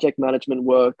the project management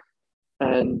work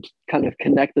and kind of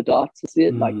connect the dots to see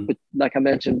it, like I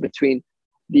mentioned, between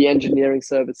the engineering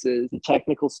services, the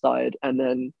technical side, and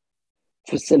then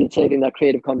facilitating that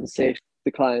creative conversation with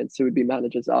the clients who would be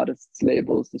managers, artists,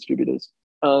 labels, distributors.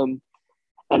 And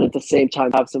at the same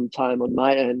time, have some time on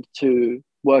my end to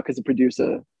work as a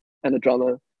producer and a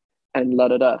drummer and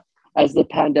as the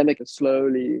pandemic is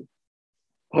slowly,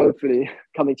 hopefully,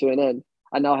 coming to an end,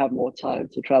 I now have more time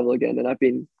to travel again. And I've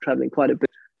been traveling quite a bit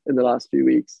in the last few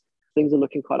weeks. Things are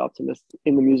looking quite optimistic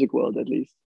in the music world, at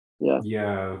least. Yeah.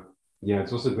 Yeah.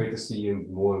 It's also great to see you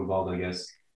more involved, I guess,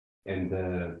 in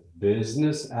the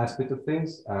business aspect of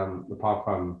things, apart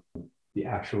from the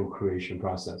actual creation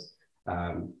process.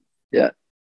 Yeah.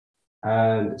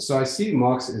 And so I see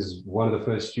Mox is one of the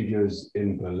first studios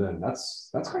in Berlin.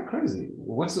 That's quite crazy.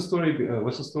 What's the story?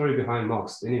 What's the story behind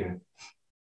Mox anyway?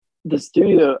 The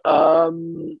studio.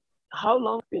 How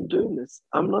long have you been doing this?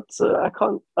 I'm not. I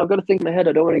can't. I've got to think in my head.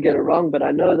 I don't want to get it wrong, but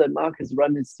I know that Mark has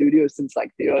run his studio since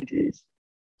like the early 80s.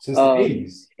 Since the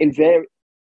 80s. In very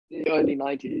the early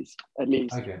 90s, at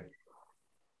least. Okay.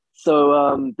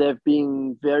 So there have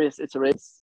been various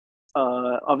iterations.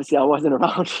 Obviously, I wasn't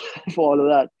around for all of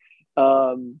that.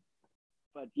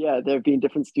 But yeah, there have been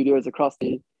different studios across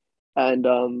and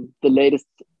the latest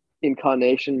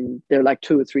incarnation, there are like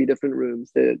 2 or 3 different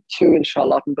rooms. There are 2 in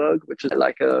Charlottenburg, which is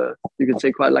like you could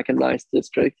say quite like a nice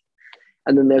district.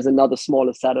 And then there's another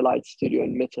smaller satellite studio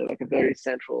in Mitte, like a very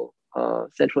central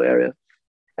area.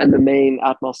 And the main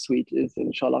Atmos suite is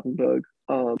in Charlottenburg,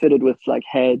 fitted with like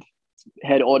head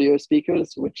audio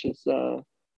speakers, which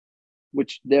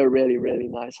they're really, really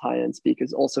nice high-end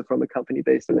speakers, also from a company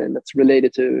based in Berlin that's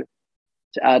related to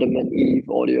Adam and Eve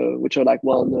Audio, which are like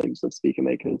well-known of speaker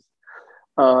makers.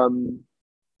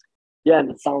 Yeah,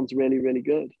 and it sounds really, really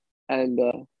good. And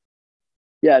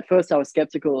yeah, at first I was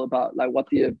skeptical about like what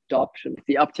the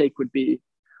uptake would be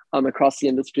across the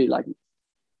industry, like,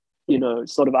 you know,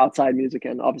 sort of outside music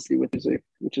and obviously with music,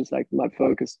 which is like my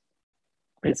focus.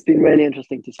 It's been really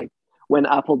interesting to see when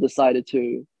Apple decided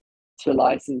to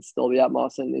license Dolby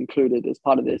Atmos and include it as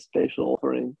part of their spatial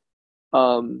offering.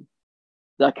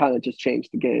 That kind of just changed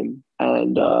the game.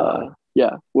 And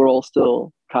yeah, we're all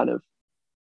still kind of,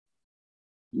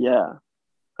 you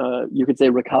could say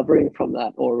recovering from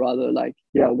that, or rather like,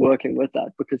 working with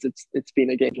that, because it's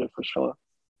been a game changer for sure.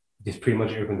 It's pretty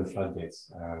much opened the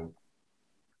floodgates.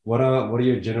 What are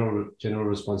your general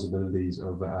responsibilities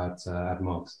over at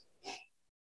Mox?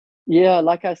 Yeah,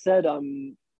 like I said,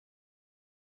 I'm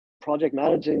project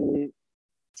managing,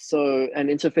 and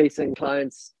interfacing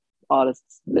clients,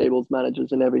 artists, labels,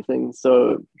 managers, and everything.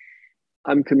 So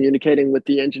I'm communicating with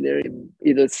the engineering,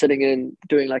 either sitting in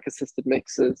doing like assisted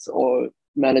mixes or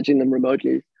managing them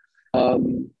remotely.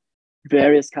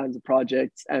 Various kinds of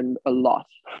projects, and a lot.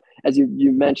 As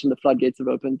you mentioned, the floodgates have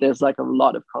opened. There's like a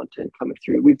lot of content coming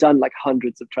through. We've done like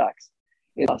hundreds of tracks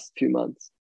in the last few months.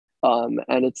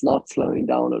 And it's not slowing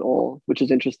down at all, which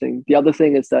is interesting. The other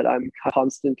thing is that I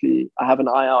have an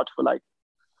eye out for like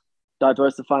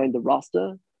diversifying the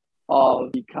roster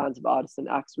of the kinds of artists and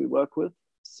acts we work with.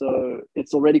 So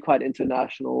it's already quite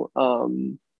international.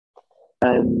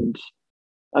 And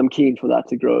I'm keen for that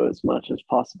to grow as much as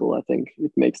possible. I think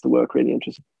it makes the work really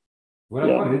interesting. What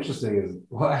I find interesting is,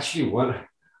 what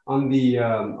on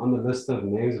the list of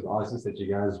names of artists that you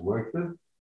guys worked with,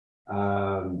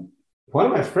 one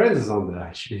of my friends is on there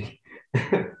actually.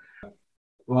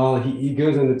 Well, he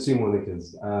goes under 2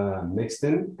 monikers,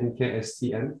 Mixton,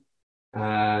 Nkstn,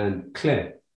 and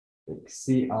Claire, like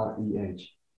Creh.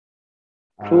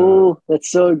 Cool, that's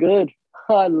so good.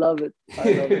 I love it.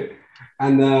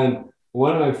 And then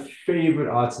one of my favorite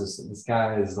artists, this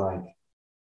guy is like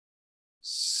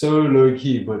so low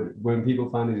key, but when people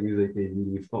find his music, they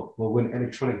really flip. Well, when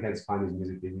electronic heads find his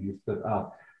music, they really flip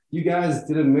out. You guys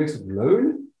did a mix with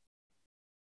Lone?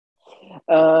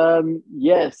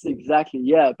 Yes, exactly.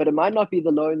 Yeah, but it might not be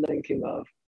the Lone that I'm thinking of.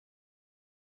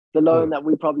 The Lone that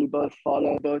we probably both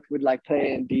follow, both would like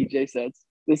play in DJ sets.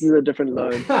 This is a different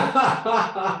Lone.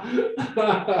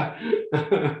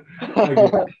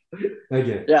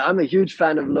 Okay. Yeah, I'm a huge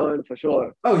fan of Lone for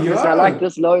sure. Oh, you are? I like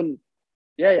this Lone.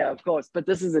 Yeah, of course. But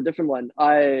this is a different one.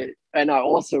 I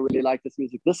also really like this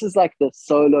music. This is like the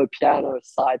solo piano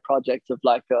side project of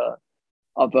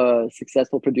a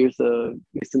successful producer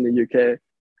based in the UK.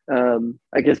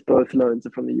 I guess both Lones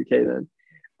are from the UK then.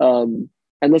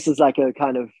 And this is like a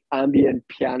kind of ambient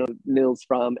piano, Nils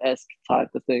Frahm-esque type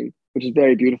of thing, which is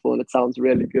very beautiful, and it sounds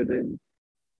really good in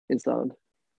sound.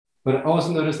 But I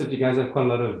also noticed that you guys have quite a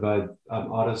lot of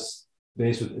artists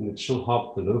based within the chill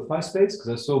hop, the lo-fi space, because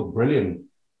I saw Brilliant.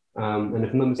 And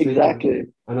if I'm not mistaken, exactly.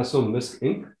 And I saw Misk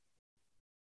Inc.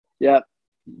 Yeah.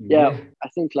 I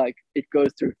think like it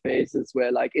goes through phases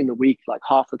where like in the week, like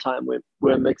half the time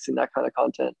we're mixing that kind of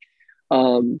content,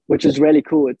 which is really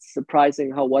cool. It's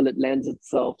surprising how well it lends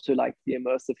itself to like the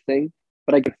immersive thing.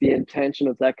 But I guess the intention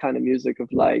of that kind of music, of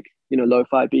like, you know,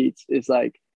 lo-fi beats, is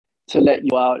like to let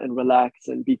you out and relax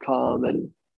and be calm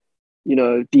and, you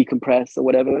know, decompress or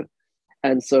whatever.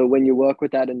 And so when you work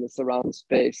with that in the surround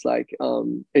space, like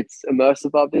it's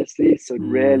immersive, obviously. So it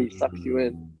really sucks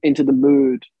you into the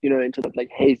mood, into the like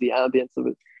hazy ambience of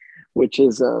it, which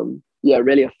is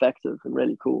really effective and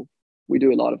really cool. We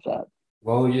do a lot of that.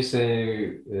 What would you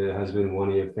say has been one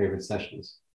of your favorite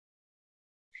sessions?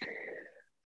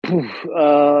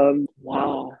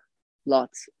 Wow,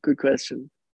 lots. Good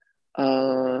question.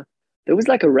 There was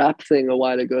like a rap thing a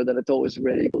while ago that I thought was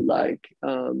really cool. Like,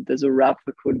 there's a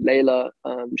rapper called Layla.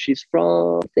 I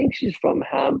think she's from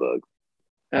Hamburg,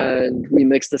 and we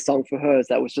mixed a song for hers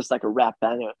that was just like a rap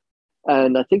banger.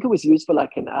 And I think it was used for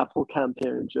like an Apple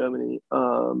campaign in Germany,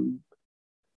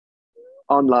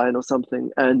 online or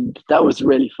something. And that was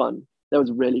really fun. That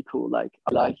was really cool. Like,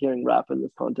 I like hearing rap in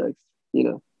this context.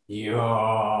 Yeah,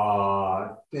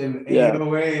 them Yeah,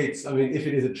 808s. I mean, if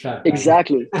it is a trap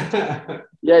exactly. bang.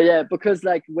 Yeah, because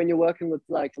like when you're working with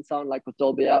like a sound like with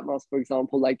Dolby Atmos, for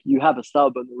example, like you have a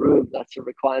sub in the room. That's a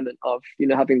requirement of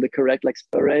having the correct like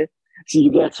array. So you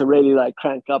get to really like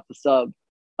crank up the sub,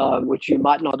 which you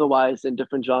might not otherwise in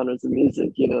different genres of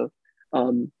music. You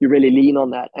really lean on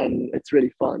that, and it's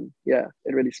really fun. Yeah,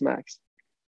 it really smacks.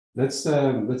 Let's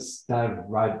dive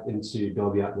right into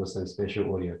Dolby Atmos and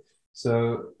spatial audio.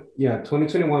 So yeah,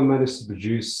 2021 managed to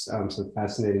produce some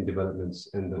fascinating developments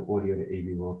in the audio and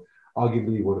AV world.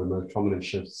 Arguably one of the most prominent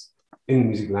shifts in the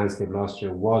music landscape last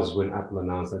year was when Apple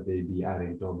announced that they'd be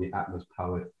adding Dolby Atmos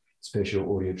powered spatial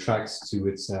audio tracks to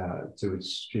its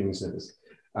streaming service.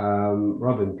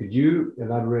 Robin, could you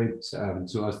elaborate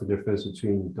to us the difference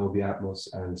between Dolby Atmos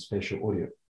and spatial audio?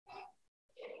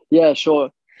 Yeah,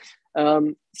 sure.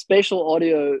 Spatial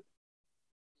audio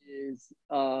is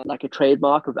like a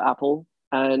trademark of Apple,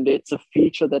 and it's a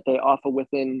feature that they offer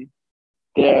within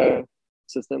their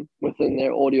system, within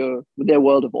their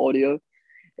world of audio.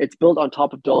 It's built on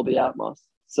top of Dolby Atmos.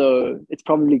 So it's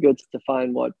probably good to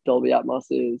define what Dolby Atmos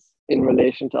is in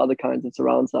relation to other kinds of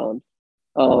surround sound,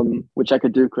 which I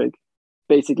could do quick.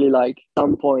 Basically, like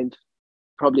some point,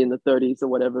 probably in the 30s or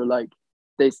whatever, like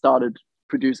they started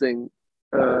producing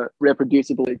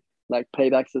reproducible like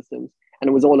playback systems, and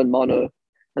it was all in mono.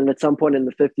 And at some point in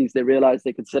the 50s, they realized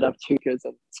they could set up tweakers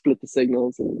and split the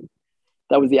signals. And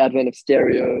that was the advent of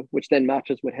stereo, which then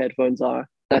matches what headphones are.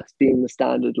 That's been the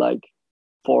standard like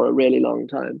for a really long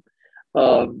time.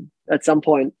 At some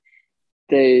point,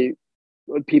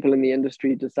 people in the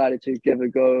industry decided to give a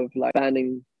go of like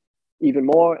banding even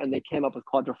more, and they came up with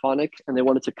quadraphonic, and they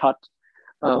wanted to cut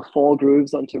 4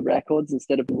 grooves onto records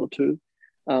instead of two.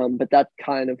 But that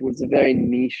kind of was a very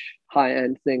niche,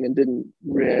 high-end thing, and didn't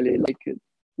really make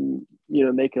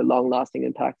a long-lasting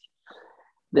impact.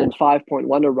 Then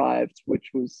 5.1 arrived,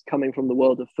 which was coming from the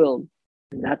world of film.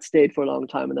 And that stayed for a long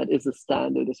time, and that is a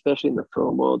standard, especially in the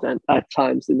film world and at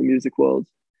times in the music world,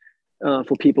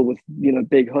 for people with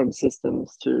big home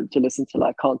systems to listen to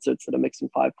like concerts that are mixing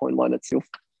 5.1. It's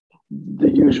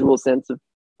the usual sense of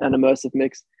an immersive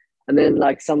mix. And then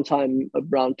like sometime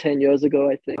around 10 years ago,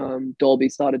 I think, Dolby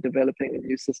started developing a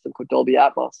new system called Dolby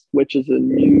Atmos, which is a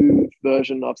new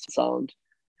version of sound,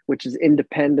 which is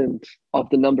independent of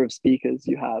the number of speakers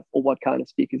you have or what kind of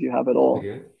speakers you have at all.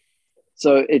 Okay.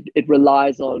 So it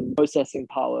relies on processing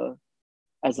power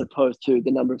as opposed to the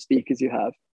number of speakers you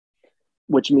have,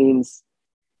 which means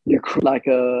you create like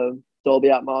a Dolby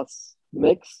Atmos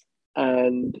mix,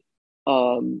 and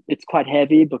it's quite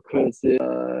heavy because it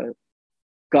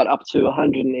got up to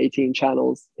 118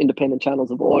 channels, independent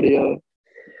channels of audio.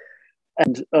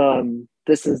 And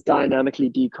this is dynamically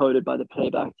decoded by the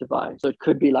playback device. So it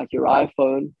could be like your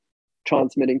iPhone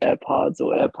transmitting AirPods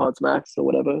or AirPods Max or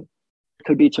whatever. It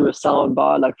could be to a sound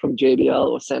bar like from JBL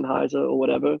or Sennheiser or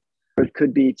whatever. Or it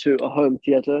could be to a home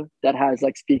theater that has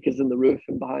like speakers in the roof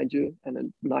and behind you and a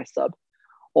nice sub.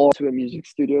 Or to a music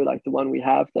studio like the one we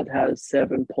have that has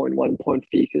 7.1 point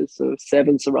speakers. So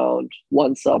 7 surround,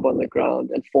 1 sub on the ground,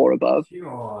 and 4 above.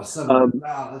 Wow,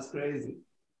 that's crazy.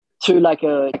 To like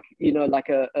a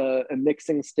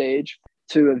mixing stage,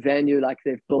 to a venue like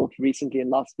they've built recently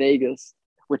in Las Vegas,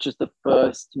 which is the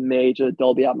first major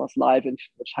Dolby Atmos live,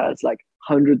 which has like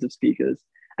hundreds of speakers.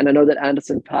 And I know that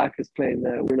Anderson .Paak is playing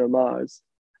there, Bruno Mars,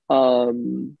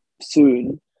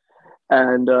 soon,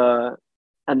 and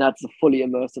that's a fully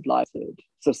immersive live stage.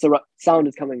 So sound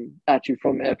is coming at you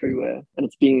from everywhere, and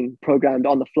it's being programmed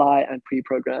on the fly and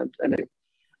pre-programmed, and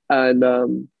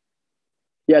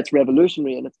yeah, it's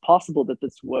revolutionary, and it's possible that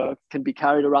this work can be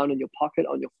carried around in your pocket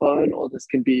on your phone, or this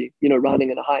can be,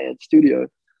 running in a high-end studio,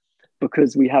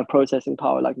 because we have processing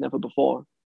power like never before.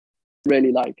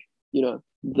 Really, like,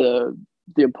 the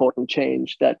important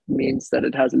change that means that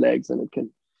it has legs and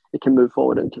it can move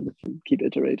forward into the keep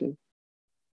iterating.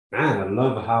 Man, I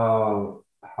love how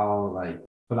like,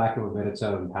 for lack of a better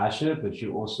term, passionate, but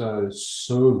you're also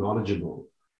so knowledgeable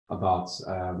about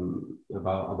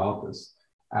this.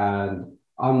 And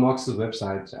on Mox's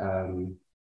website,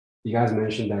 you guys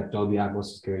mentioned that Dolby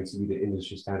Atmos is going to be the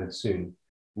industry standard soon.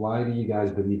 Why do you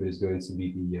guys believe it is going to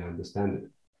be the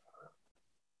standard?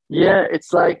 Yeah,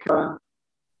 it's like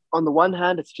on the one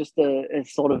hand, it's just a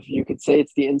sort of, you could say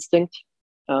it's the instinct,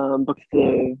 but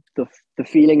the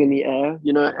feeling in the air,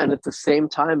 you know, and at the same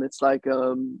time, it's like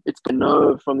it's been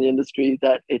known from the industry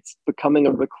that it's becoming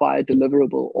a required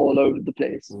deliverable all over the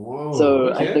place. Whoa, So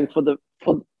okay. I think for the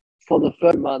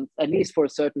first month, at least for a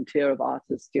certain tier of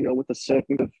artists, you know, with a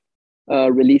certain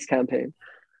release campaign.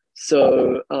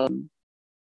 So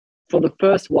for the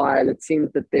first while, it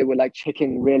seemed that they were like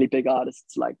checking really big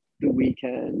artists like The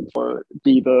Weeknd or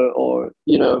Bieber or,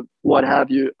 you know, what have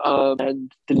you,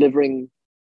 and delivering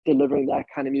that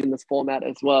kind of music in this format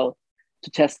as well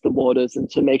to test the waters and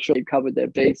to make sure they covered their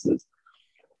bases.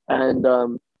 And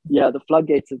yeah, the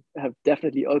floodgates have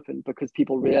definitely opened because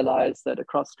people realize that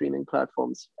across streaming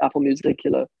platforms, Apple Music in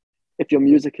particular, if your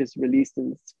music is released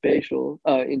in spatial,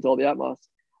 in Dolby Atmos,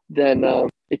 then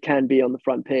it can be on the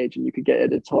front page and you could get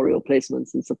editorial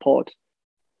placements and support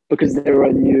because there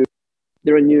are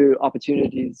new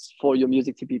opportunities for your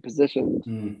music to be positioned,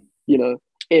 you know,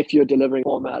 if you're delivering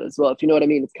format as well. If you know what I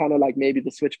mean, it's kind of like maybe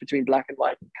the switch between black and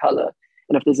white and color.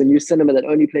 And if there's a new cinema that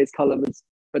only plays color,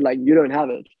 but like you don't have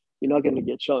it, you're not going to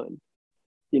get shown,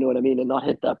 you know what I mean, and not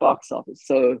hit that box office.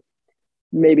 So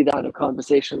maybe that kind of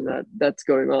conversation that's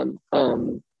going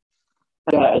on.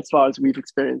 Yeah, as far as we've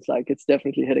experienced, like it's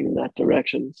definitely heading in that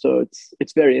direction. So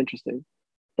it's very interesting.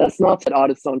 That's not that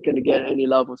artists aren't going to get any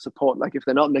love or support, like if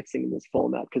they're not mixing in this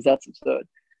format, because that's absurd.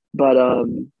 But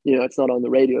you know, it's not on the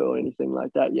radio or anything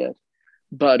like that yet.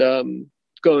 But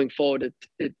going forward,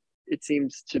 it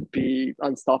seems to be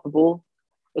unstoppable.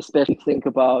 Especially think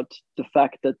about the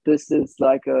fact that this is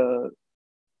like an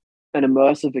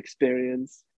immersive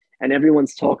experience, and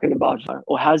everyone's talking about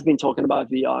or has been talking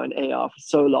about VR and AR for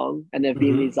so long, and there've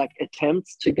been these like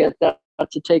attempts to get that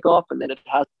to take off, and then it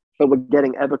has, but we're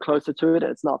getting ever closer to it,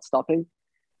 and it's not stopping.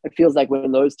 It feels like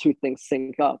when those two things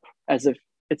sync up, as if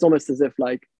it's almost as if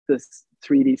like this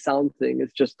 3D sound thing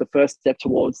is just the first step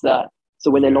towards that.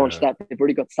 So when they launch that, they've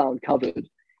already got sound covered,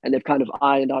 and they've kind of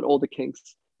ironed out all the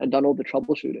kinks and done all the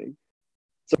troubleshooting.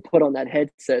 So put on that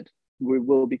headset, we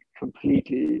will be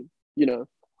completely, you know,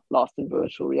 lost in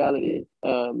virtual reality.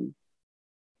 In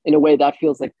a way, that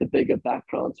feels like the bigger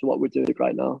background to what we're doing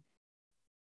right now.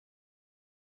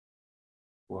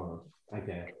 Wow.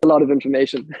 Okay. A lot of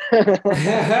information.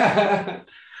 I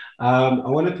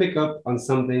want to pick up on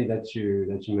something that you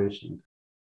mentioned.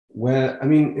 Where, I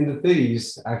mean, in the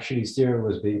 30s, actually, stereo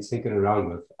was being tinkered around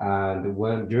with.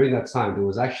 And during that time, there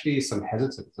was actually some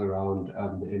hesitance around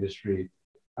the industry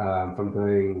from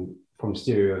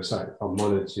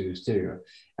mono to stereo.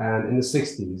 And in the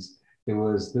 60s, there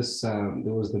was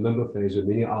the limbo phase where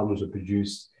many albums were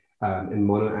produced in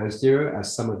mono and stereo,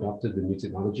 as some adopted the new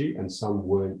technology and some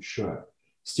weren't sure.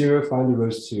 Stereo finally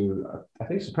rose to, I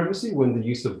think, supremacy when the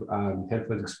use of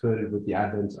headphones exploded with the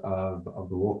advent of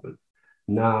the Walkman.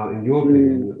 Now, in your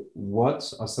opinion, what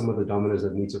are some of the dominoes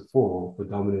that need to fall for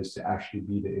dominance to actually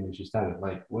be the industry standard?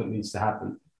 Like, what needs to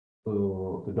happen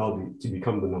for Dolby to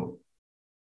become the norm?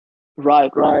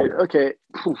 Right. Okay.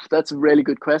 That's a really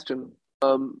good question.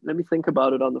 Let me think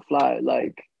about it on the fly.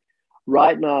 Like,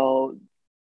 right now,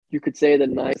 you could say that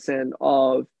 90%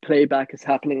 of playback is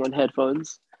happening on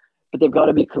headphones, but they've got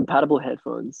to be compatible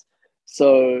headphones.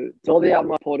 So Dolby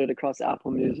Atmos ported across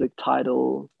Apple Music,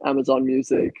 Tidal, Amazon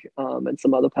Music, and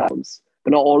some other platforms,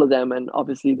 but not all of them. And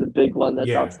obviously the big one that's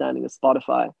outstanding is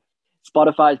Spotify.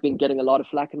 Spotify has been getting a lot of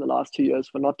flack in the last 2 years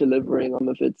for not delivering on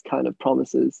of its kind of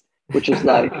promises, which is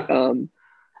like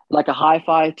a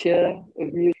hi-fi tier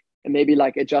of music, and maybe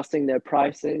like adjusting their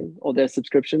pricing or their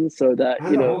subscriptions so that,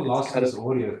 and you know, the whole it's kind of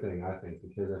audio thing, I think,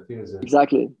 because I feel as if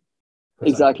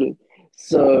exactly.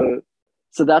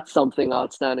 So that's something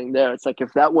outstanding there. It's like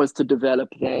if that was to develop,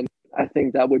 then I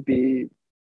think that would be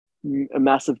a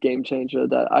massive game changer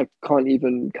that I can't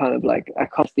even kind of like, I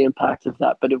cost the impact of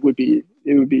that, but it would be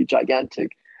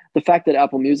gigantic. The fact that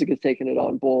Apple Music has taken it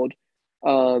on board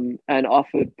and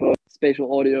offered both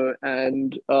spatial audio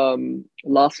and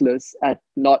lossless at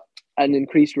not an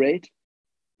increased rate.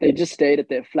 They just stayed at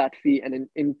their flat fee and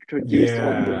introduced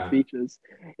all the new features.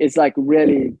 It's like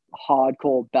really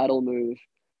hardcore battle move,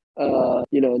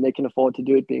 you know, and they can afford to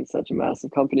do it being such a massive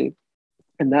company.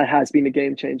 And that has been a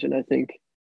game changer. And I think,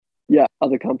 yeah,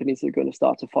 other companies are going to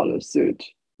start to follow suit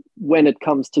when it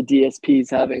comes to DSPs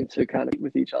having to kind of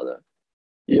with each other.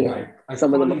 You know,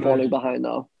 some of them are falling behind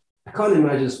now. I can't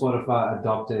imagine Spotify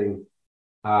adopting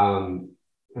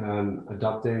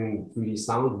 3D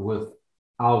sound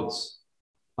without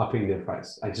upping their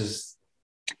price.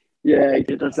 Yeah,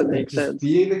 it doesn't make just sense.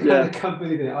 being the kind Yeah, of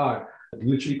company they are, I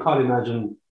literally can't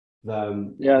imagine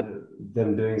yeah.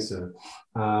 them doing so.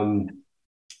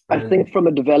 I And think from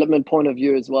a development point of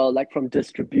view as well, like from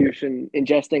distribution,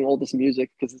 ingesting all this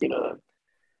music, because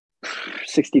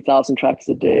 60,000 tracks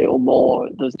a day or more,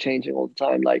 those are changing all the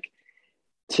time. Like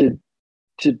to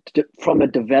from a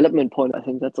development point, I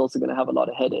think that's also going to have a lot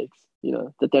of headaches,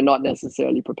 that they're not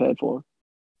necessarily prepared for.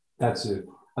 that's it.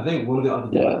 I think one of the other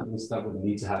Yeah, developments that would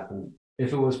need to happen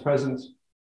if it was present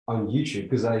on YouTube,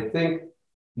 because I think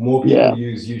more people yeah,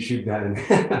 use YouTube than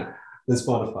than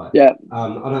Spotify. yeah,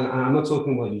 I'm not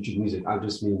talking about YouTube Music. I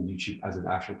just mean YouTube as an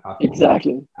actual platform.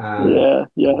 exactly. And Yeah,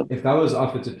 yeah, if that was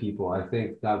offered to people, I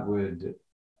think that would,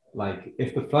 like,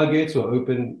 if the floodgates were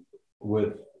open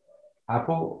with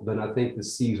Apple, then I think the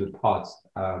seas would part,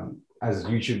 as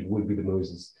YouTube would be the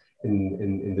Moses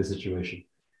in this situation.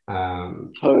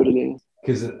 totally.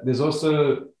 Because there's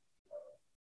also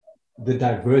the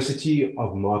diversity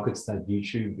of markets that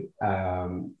YouTube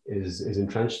is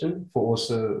entrenched in for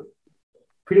also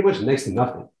pretty much next to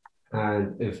nothing.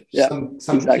 And if Yeah,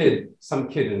 exactly. some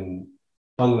kid in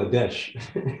Bangladesh,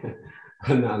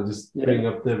 and I'm just Yeah, bringing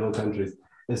up several countries,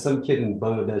 if some kid in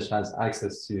Bangladesh has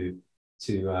access to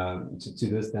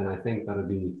this, then I think that'd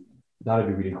be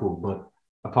really cool. But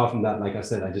apart from that, like I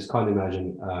said, I just can't imagine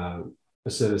a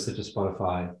service such as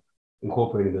Spotify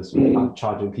incorporating this without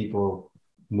charging people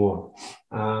more.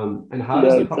 And how yeah,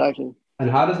 does exactly.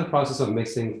 the process of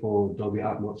mixing for Dolby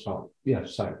Atmos, for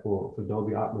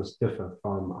Dolby Atmos differ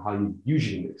from how you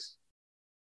usually mix?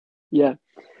 Yeah,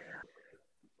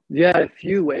 yeah, a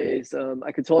few ways.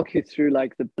 I could talk you through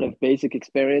like the basic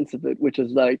experience of it, which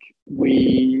is like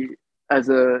we as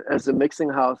a mixing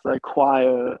house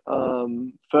require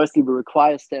firstly we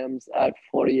require stems at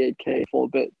 48K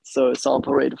 4-bit, so a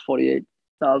sample rate of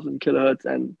 48,000 kilohertz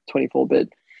and 24-bit.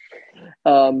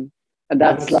 And Why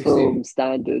that's not like film 16?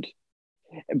 standard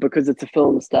because it's a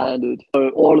film standard. So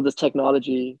all of this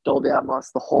technology, Dolby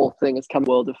Atmos, the whole thing is coming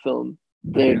world of film.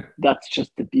 Okay. That's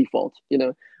just the default.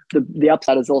 The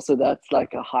upside is also that's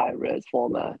like a high res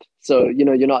format. So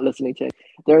you're not listening to it.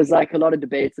 There's like a lot of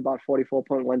debates about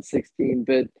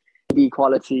 44.116-bit CD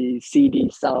quality, CD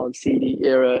sound, CD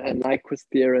era, and Nyquist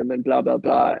theorem, and blah blah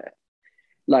blah.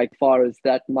 Like far as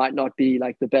that might not be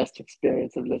like the best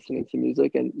experience of listening to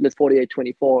music, and this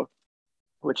 4824,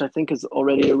 which I think is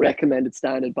already a recommended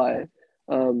standard by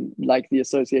like the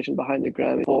association behind the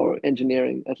Grammy for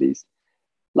engineering, at least.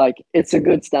 Like it's a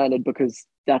good standard because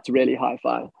that's really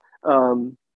hi-fi.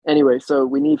 Anyway, so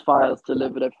we need files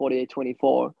delivered at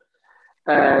 4824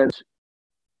 and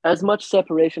as much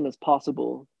separation as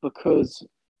possible because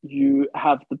you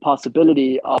have the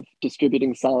possibility of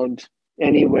distributing sound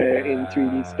anywhere in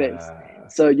 3D space. Yeah.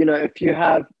 So, if you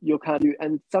have your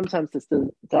and sometimes this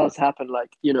does happen,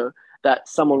 like, that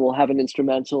someone will have an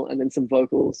instrumental and then some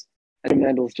vocals, and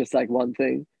instrumental's just like one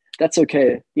thing. That's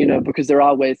okay, because there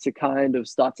are ways to kind of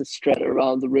start to spread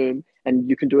around the room, and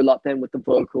you can do a lot then with the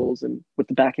vocals and with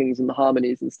the backings and the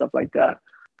harmonies and stuff like that.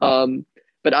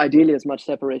 But ideally, as much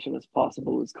separation as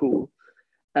possible is cool.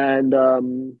 And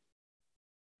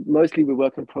mostly we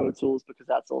work in Pro Tools because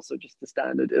that's also just the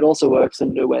standard. It also works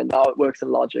in Nuend. Now it works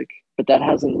in Logic, but that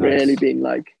hasn't really Nice. been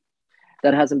like,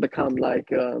 that hasn't become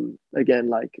like, again,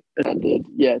 like a standard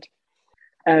yet.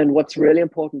 And what's really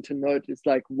important to note is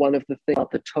like one of the things about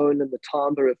the tone and the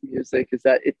timbre of music is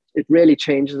that it really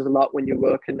changes a lot when you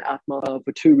work in Atmos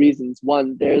for two reasons.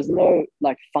 One, there's no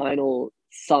like final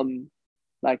sum,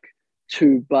 like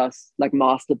two bus, like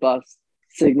master bus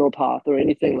signal path or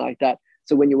anything like that.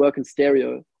 So when you work in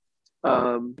stereo,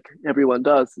 everyone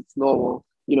does, it's normal.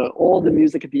 All the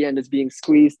music at the end is being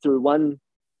squeezed through one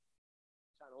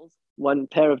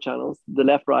pair of channels, the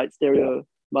left, right, stereo,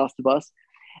 master bus.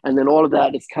 And then all of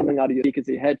that is coming out of your speakers,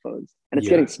 your headphones, and it's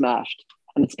getting Yeah. smashed.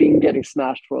 And it's been getting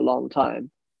smashed for a long time.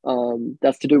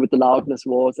 That's to do with the loudness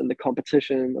wars and the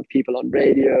competition of people on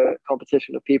radio,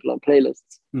 competition of people on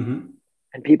playlists, Mm-hmm.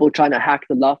 and people trying to hack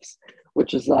the LUFS,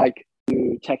 which is like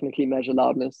to technically measure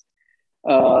loudness.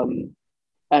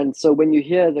 And so when you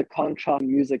hear the contrast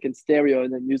music in stereo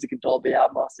and then music in Dolby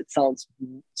Atmos, it sounds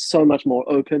so much more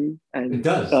open It and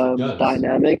does. It does.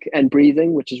 dynamic and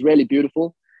breathing, which is really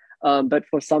beautiful. But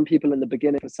for some people in the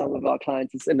beginning, for some of our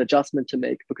clients, it's an adjustment to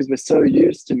make because we're so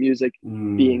used to music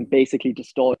being Mm. basically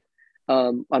distorted.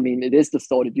 I mean, it is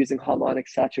distorted using harmonic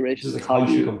saturation. Just Is like how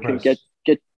harshly you can compressed.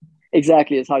 get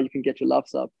exactly is how you can get your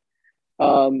LUFS up.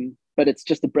 But it's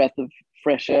just a breath of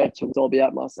fresh air to Dolby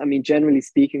Atmos. I mean, generally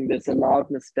speaking, there's a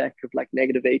loudness spec of like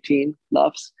 -18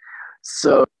 LUFS.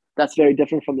 So that's very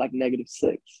different from like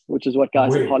 -6, which is what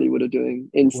guys in Hollywood are doing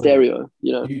in stereo,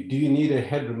 you know. Do you need a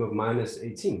headroom of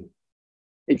 -18?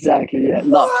 Exactly, yeah.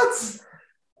 What?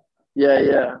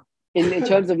 Yeah. In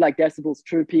terms of like decibels,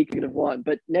 true peak -1,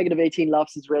 but -18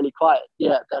 LUFS is really quiet.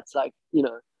 Yeah, that's like, you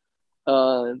know,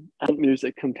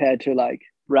 music compared to like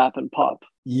rap and pop.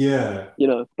 Yeah. You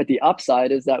know, but the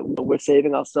upside is that we're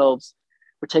saving ourselves.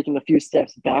 We're taking a few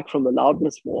steps back from the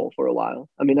loudness wall for a while.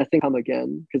 I mean, I think come again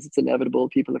because it's inevitable.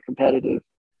 People are competitive,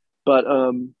 but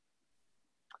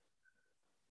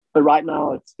right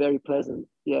now it's very pleasant.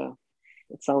 Yeah,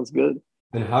 it sounds good.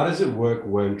 And how does it work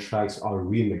when tracks are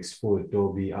remixed for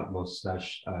Dolby Atmos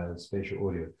 / spatial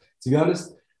audio? To be honest,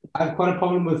 I have quite a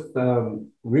problem with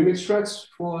remix tracks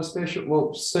for spatial.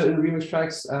 Well, certain remix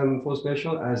tracks for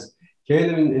spatial, as hearing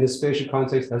them in a spatial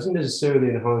context doesn't necessarily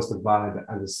enhance the vibe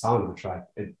and the sound of the track.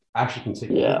 It actually can take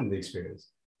away from the experience.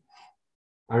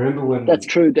 I remember when... That's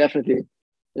true, definitely.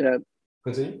 Yeah.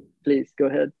 Continue? Please, go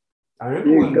ahead. I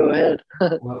remember go ahead.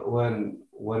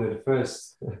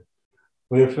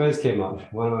 when it first came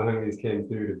up, one of my homies came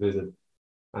through to visit,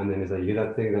 and then he's like, "You hear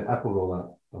that thing, that Apple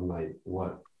rollout?" I'm like,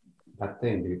 "What? That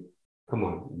thing, dude? Come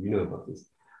on, you know about this."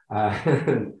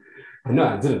 And no,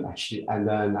 I didn't actually. And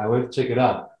then I went to check it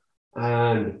out,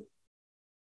 and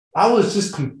I was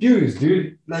just confused,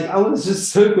 dude. Like, I was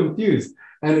just so confused.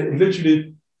 And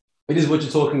it is what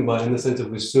you're talking about in the sense of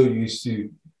we're so used to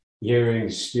hearing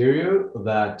stereo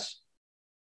that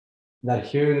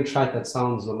hearing a track that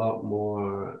sounds a lot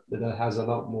more, that has a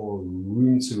lot more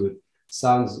room to it,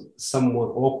 sounds somewhat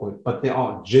awkward. But there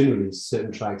are generally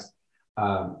certain tracks,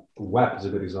 WAP is a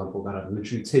good example, that have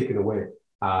literally taken away,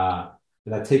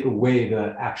 that take away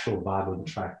the actual vibe of the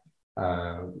track.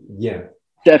 Yeah.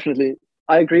 Definitely.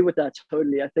 I agree with that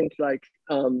totally. I think like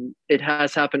it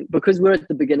has happened because we're at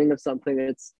the beginning of something.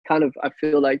 It's kind of, I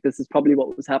feel like this is probably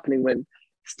what was happening when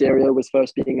stereo was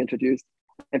first being introduced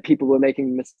and people were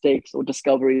making mistakes or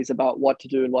discoveries about what to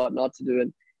do and what not to do.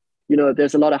 And, you know,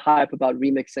 there's a lot of hype about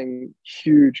remixing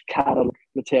huge catalog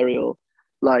material,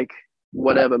 like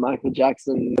whatever, Michael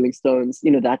Jackson, Rolling Stones,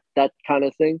 you know, that kind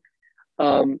of thing.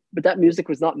 But that music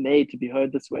was not made to be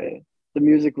heard this way. The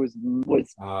music was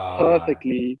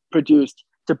perfectly produced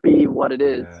to be what it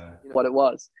is, what it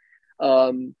was.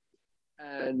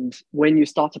 And when you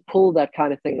start to pull that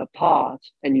kind of thing apart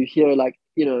and you hear like,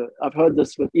 you know, I've heard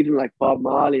this with even like Bob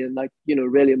Marley and like, you know,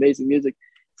 really amazing music.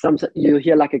 Sometimes you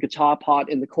hear like a guitar part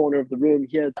in the corner of the room,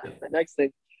 hear the next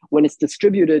thing. When it's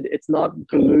distributed, it's not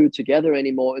glued together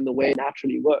anymore in the way it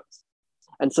naturally works.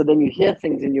 And so then you hear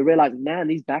things and you realize, man,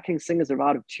 these backing singers are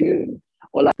out of tune,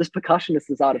 or like this percussionist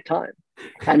is out of time.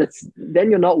 And then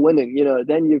you're not winning, you know,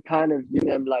 then you kind of view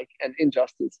them like an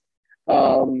injustice.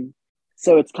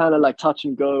 So it's kind of like touch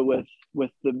and go with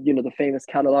the, you know, the famous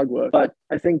catalog work. But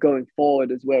I think going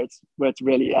forward is where it's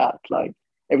really at. Like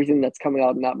everything that's coming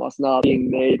out in Atmos now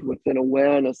being made with an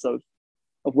awareness of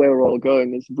where we're all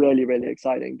going is really, really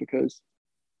exciting because,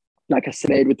 like I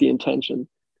said, made with the intention.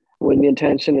 When the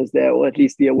intention is there, or at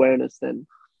least the awareness, then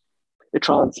it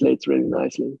translates really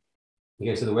nicely.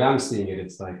 Okay, so the way I'm seeing it,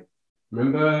 it's like,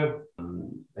 remember,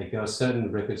 like there are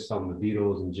certain records from the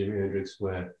Beatles and Jimi Hendrix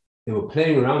where they were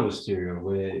playing around with stereo,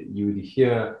 where you would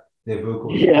hear their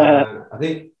vocals. Yeah. I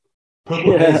think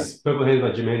Purple Haze by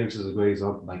Jimi Hendrix is a great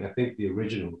example. Like, I think the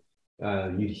original,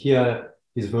 you'd hear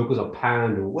his vocals are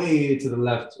panned way to the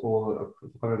left or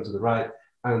to the right,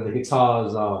 and the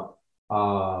guitars are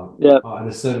in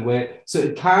a certain way. So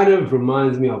it kind of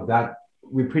reminds me of that.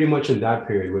 We're pretty much in that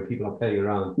period where people are playing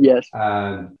around. Yes.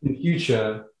 And in the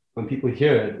future, when people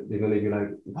hear it, they're going to be like,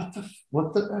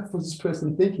 what the F was this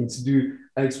person thinking to do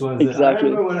X, Y, Z? Exactly.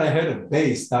 I remember when I heard a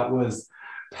bass that was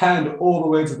panned all the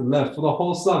way to the left for the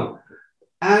whole song.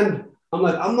 And I'm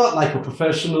like, I'm not like a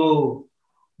professional,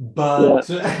 but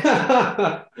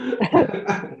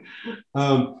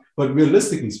but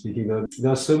realistically speaking, though,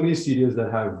 there are so many studios that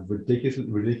have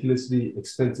ridiculously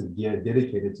expensive gear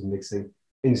dedicated to mixing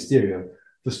in stereo.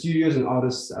 For studios and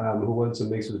artists who want to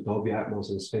mix with Dolby Atmos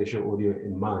and spatial audio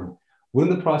in mind,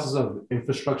 wouldn't the process of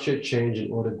infrastructure change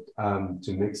in order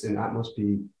to mix in Atmos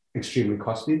be extremely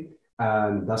costly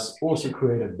and thus also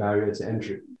create a barrier to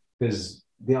entry? Because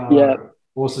there are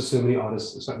also so many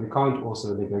artists, so we can't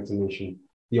also neglect to mention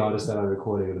the artists that are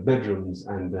recording in the bedrooms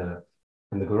and the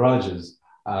garages,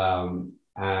 and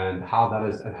how that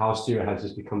is, and how stereo has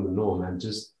just become the norm. And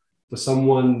just for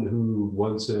someone who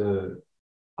wants to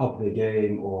up their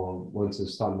game or wants to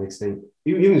start mixing,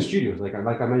 even in studios, like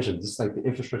I mentioned, just like the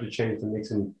infrastructure change to mix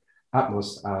in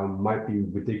Atmos might be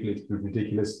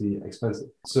ridiculously expensive.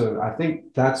 So I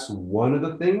think that's one of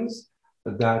the things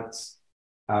that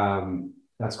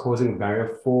that's causing a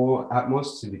barrier for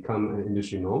Atmos to become an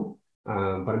industry norm. But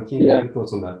I'm keen to hear your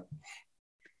thoughts on that.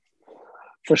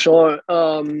 For sure.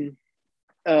 Well,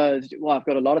 I've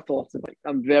got a lot of thoughts.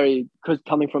 I'm very, because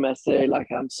coming from SA, like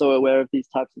I'm so aware of these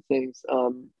types of things.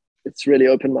 It's really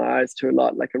opened my eyes to a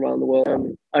lot, like around the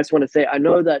world. I just want to say, I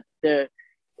know that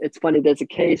it's funny. There's a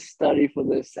case study for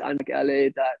this, like LA,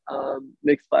 that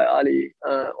mixed by Ali,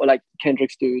 or like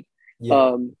Kendrick's dude.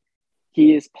 Yeah.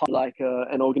 He is part of like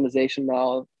an organization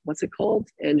now. What's it called?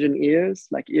 Engineers.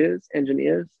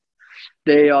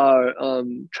 They are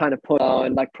trying to put out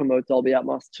and like promote Dolby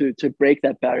Atmos to break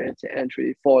that barrier to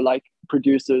entry for like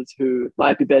producers who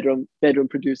might be bedroom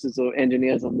producers or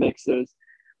engineers or mixers.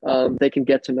 They can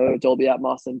get to know Dolby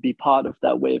Atmos and be part of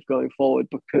that wave going forward,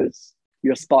 because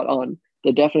you're spot on.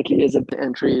 There definitely is an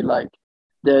entry. Like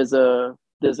there's a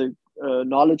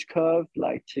knowledge curve,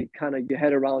 like to kind of get your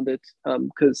head around it,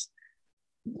 because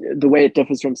the way it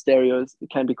differs from stereos,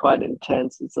 it can be quite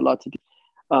intense. It's a lot to do.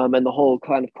 And the whole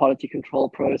kind of quality control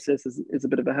process is a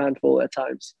bit of a handful at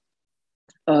times.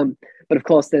 But of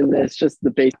course, then there's just the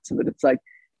base of it. It's like,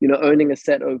 owning a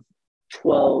set of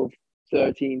 12,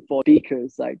 13, 14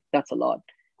 speakers, like that's a lot.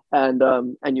 And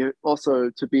you also,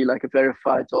 to be like a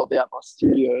verified Dolby Atmos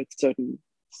studio, it's certain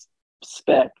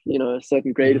spec, a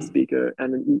certain grade of speaker,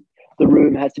 and the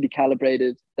room has to be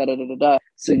calibrated,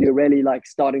 So you're really like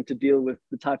starting to deal with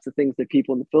the types of things that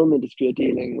people in the film industry are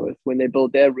dealing with when they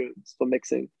build their rooms for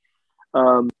mixing.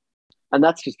 And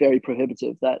that's just very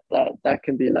prohibitive. That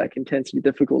can be like intensely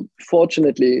difficult.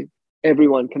 Fortunately,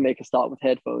 everyone can make a start with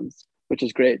headphones, which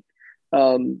is great.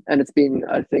 And it's been,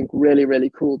 I think, really,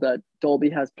 really cool that Dolby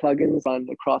has plugins run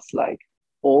across like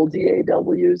all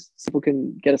DAWs. So people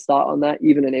can get a start on that.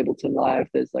 Even in Ableton Live,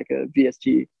 there's like a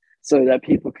VST, so that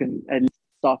people can at least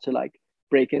start to like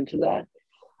break into that.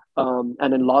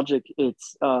 And in Logic,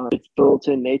 it's built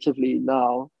in natively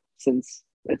now, since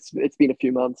it's been a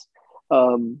few months.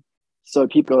 So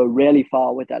people go really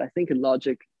far with that. I think in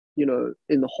Logic, in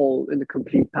the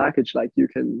complete package, like you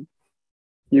can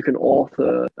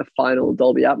author a final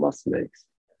Dolby Atmos mix,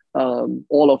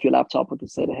 all off your laptop with a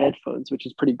set of headphones, which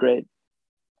is pretty great.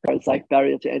 It's like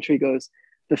barrier to entry goes.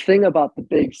 The thing about the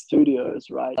big studios,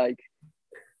 right? Like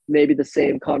maybe the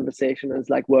same conversation as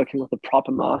like working with a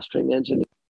proper mastering engineer,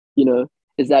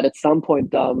 is that at some point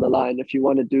down the line, if you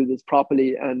want to do this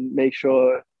properly and make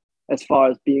sure, as far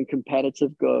as being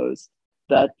competitive goes,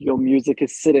 that your music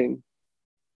is sitting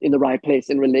in the right place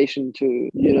in relation to,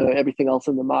 everything else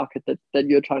in the market that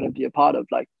you're trying to be a part of,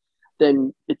 like,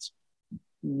 then it's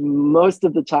most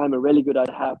of the time a really good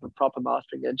idea to have a proper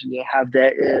mastering engineer have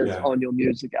their ears on your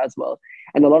music as well.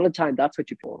 And a lot of the time that's what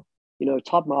you for.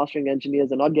 Top mastering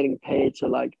engineers are not getting paid to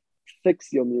like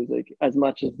fix your music as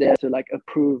much as they're to like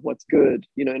approve what's good,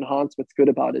 enhance what's good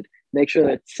about it, make sure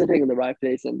that it's sitting in the right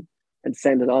place and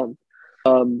send it on.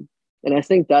 And I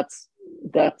think that's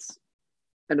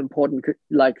an important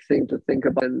like thing to think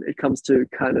about when it comes to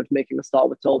kind of making a start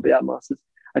with Dolby Atmos.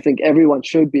 I think everyone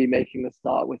should be making a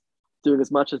start with doing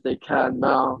as much as they can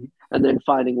now, and then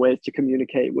finding ways to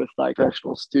communicate with like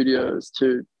professional studios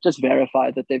to just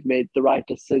verify that they've made the right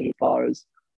decision as far as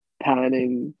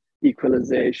panning,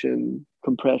 equalization,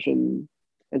 compression,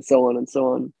 and so on and so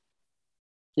on.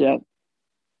 Yeah.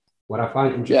 What I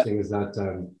find interesting is that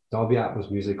Dolby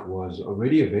Atmos music was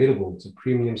already available to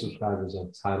premium subscribers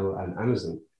of Tidal and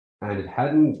Amazon, and it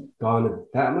hadn't garnered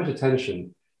that much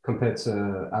attention compared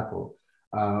to Apple.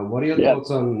 What are your thoughts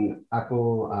on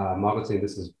Apple marketing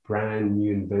this as brand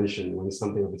new invention when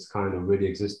something of its kind already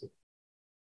existed?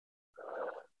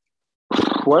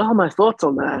 What are my thoughts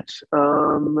on that?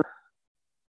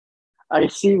 I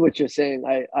see what you're saying.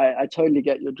 I totally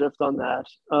get your drift on that.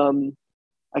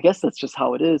 I guess that's just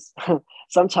how it is.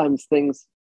 Sometimes things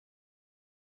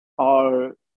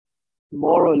are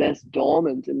more or less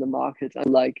dormant in the market,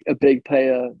 and like a big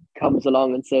player comes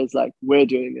along and says like, we're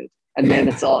doing it, and then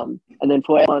it's on. And then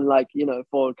for everyone, like,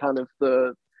 for kind of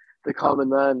the common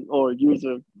man or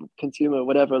user, consumer,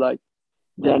 whatever, like,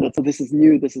 then it's, this is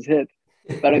new, this is hip.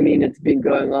 But I mean, it's been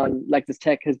going on, like this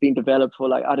tech has been developed for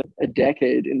like a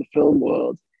decade in the film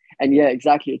world. And yeah,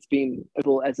 exactly. It's been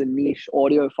available as a niche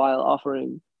audiophile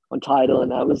offering on Tidal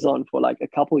and Amazon for like a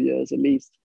couple years at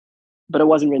least, but it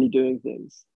wasn't really doing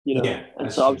things, Yeah,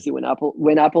 and so obviously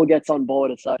when Apple gets on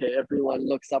board, it's like, okay, everyone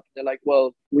looks up and they're like,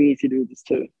 well, we need to do this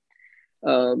too.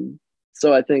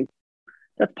 So I think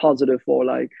that's positive for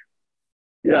like,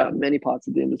 many parts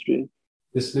of the industry.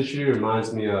 This literally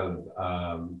reminds me of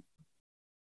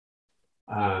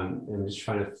I'm just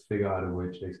trying to figure out a way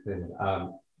to explain it.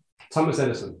 Thomas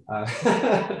Edison.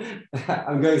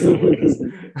 I'm going somewhere with this.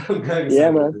 I'm going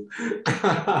somewhere with this.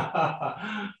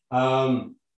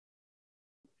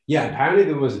 Yeah, apparently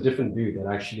there was a different dude that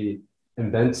actually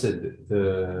invented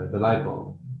the light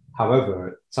bulb.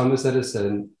 However, Thomas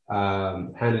Edison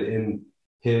handed in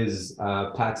his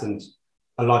patent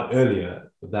a lot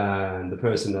earlier than the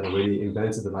person that already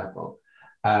invented the light bulb.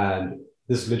 And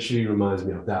this literally reminds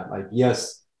me of that. Like,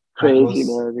 yes, crazy,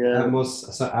 man. Yeah.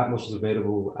 Atmos was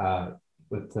available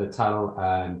with the Tidal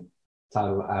and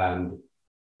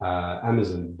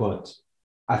Amazon, but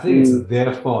I think it's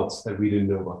their fault that we didn't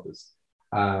know about this.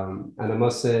 And I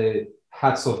must say,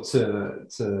 hats off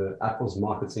to Apple's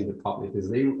marketing department, because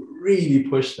they really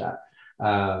pushed that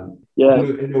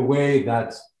in a way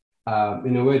that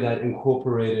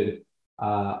incorporated a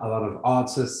lot of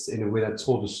artists, in a way that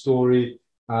told a story.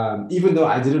 Even though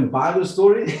I didn't buy the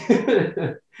story,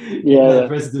 the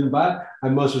person didn't buy it, I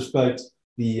must respect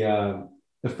the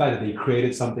fact that they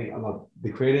created something.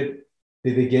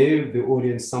 They gave the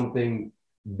audience something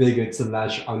bigger to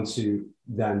latch onto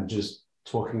than just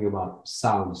talking about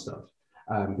sound stuff.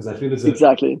 Because I feel as if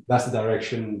that's the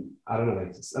direction. I don't know.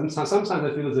 Like sometimes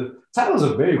I feel as if Tidal is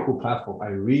a very cool platform. I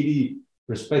really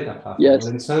respect that platform. Yes.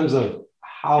 But in terms of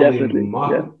how they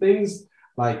market things,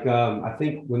 like I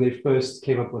think when they first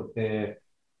came up with they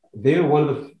were one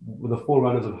of the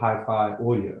forerunners of hi-fi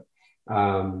audio.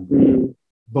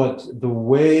 But the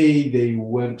way they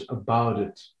went about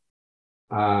it,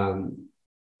 I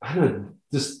don't know.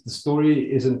 The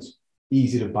story isn't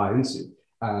easy to buy into.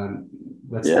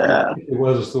 It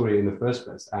was a story in the first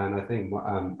place, and I think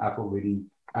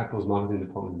Apple's marketing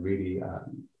department really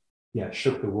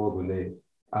shook the world when they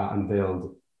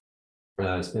unveiled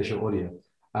spatial audio.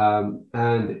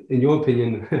 And in your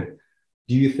opinion,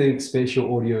 do you think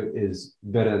spatial audio is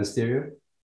better than stereo?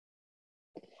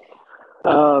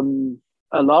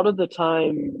 A lot of the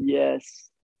time, yes.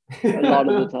 A lot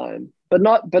of the time, but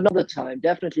not the time.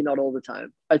 Definitely not all the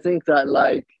time. I think that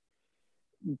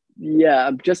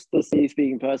I'm just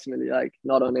speaking personally, like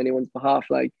not on anyone's behalf.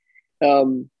 Like, I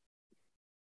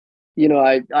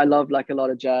love like a lot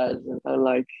of jazz and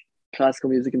like classical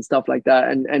music and stuff like that,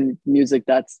 and music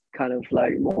that's kind of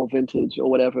like more vintage or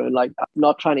whatever. And like, I'm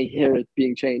not trying to hear it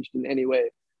being changed in any way,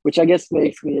 which I guess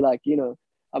makes me like,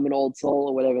 I'm an old soul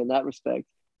or whatever in that respect.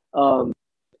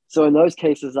 So in those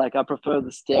cases, like I prefer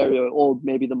the stereo or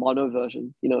maybe the mono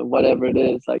version, whatever it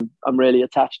is, like I'm really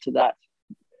attached to that.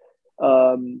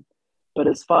 But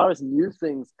as far as new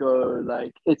things go,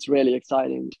 like it's really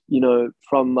exciting,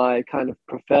 from my kind of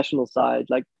professional side,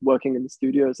 like working in the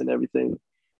studios and everything,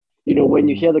 when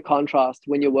you hear the contrast,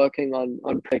 when you're working on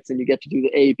projects and you get to do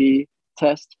the A/B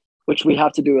test, which we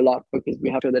have to do a lot because we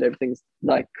have to know that everything's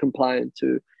like compliant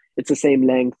to, it's the same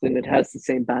length and it has the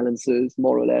same balances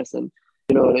more or less. And,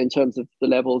 in terms of the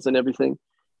levels and everything,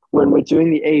 when we're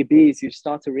doing the A/Bs, you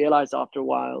start to realize after a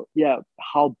while,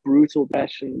 how brutal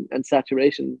compression and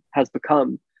saturation has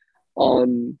become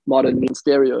on modern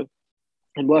stereo.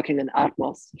 And working in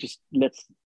Atmos just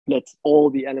lets all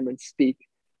the elements speak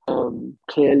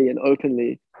clearly and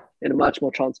openly in a much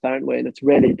more transparent way, and it's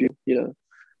really beautiful,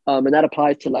 and that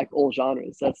applies to like all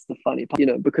genres. That's the funny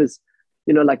part, because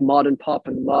like modern pop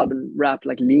and modern rap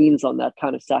like leans on that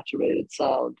kind of saturated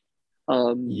sound.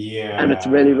 And it's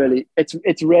really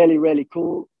it's really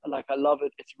cool. Like I love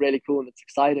it. It's really cool and it's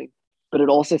exciting, but it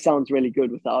also sounds really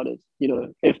good without it.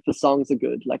 If the songs are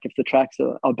good, like if the tracks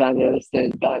are bangers, then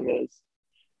bangers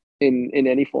in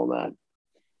any format.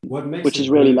 Which is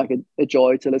really like a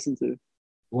joy to listen to.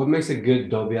 What makes a good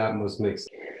Dolby Atmos mix?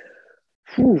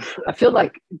 I feel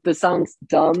like this sounds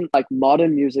dumb, like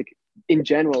modern music in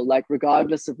general, like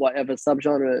regardless of whatever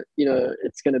subgenre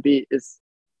it's going to be,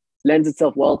 lends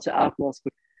itself well to Atmos.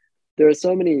 But there are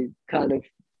so many kind of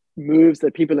moves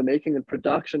that people are making in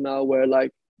production now where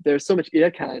like there's so much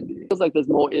ear candy. It feels like there's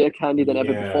more ear candy than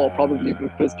ever before, probably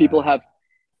because people have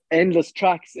endless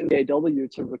tracks in the AW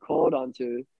to record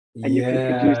onto, and you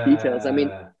can produce details. I mean,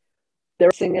 there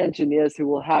are singer engineers who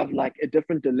will have like a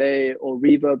different delay or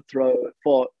reverb throw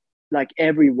for like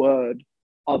every word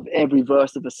of every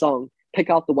verse of a song,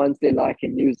 pick out the ones they like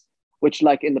and use, which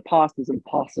like in the past was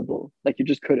impossible. Like you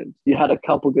just couldn't. You had a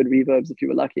couple good reverbs if you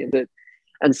were lucky and it.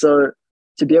 And so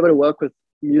to be able to work with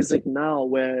music now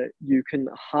where you can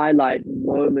highlight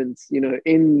moments,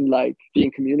 in like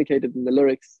being communicated in the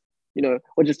lyrics,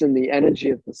 or just in the energy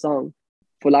of the song,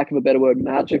 for lack of a better word,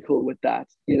 magical with that,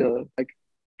 like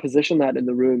position that in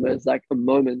the room as like a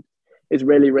moment is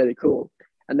really, really cool.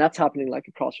 And that's happening like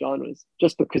across genres,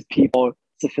 just because people are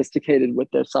sophisticated with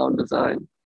their sound design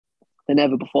than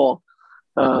ever before.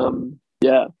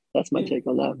 Yeah, that's my take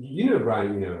on that. You know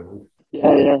Brian, you know.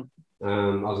 Yeah, yeah.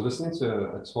 I was listening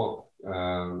to a talk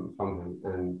from him,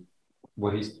 and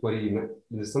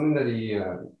there's something that he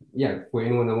for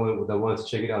anyone that wants to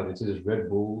check it out, it's his Red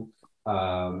Bull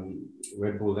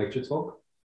lecture talk,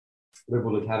 Red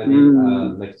Bull Academy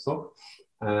lecture talk,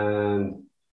 and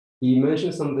he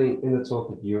mentioned something in the talk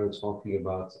that you were talking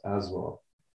about as well,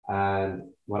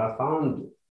 and what I found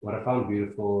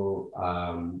beautiful.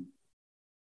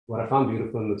 What I found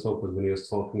beautiful in the talk was when he was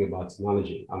talking about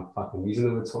technology. I'm fucking using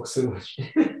the word talk so much.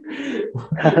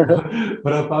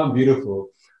 What I found beautiful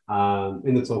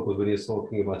in the talk was when he was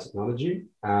talking about technology.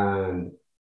 And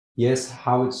yes,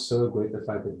 how it's so great the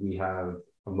fact that we have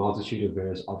a multitude of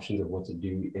various options of what to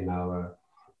do in our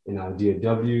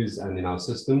DAWs and in our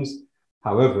systems.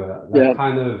 However, the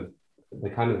kind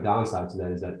of downside to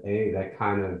that is that that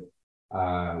kind of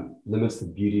limits the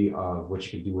beauty of what you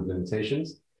can do with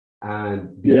limitations.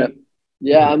 And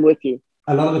I'm with you.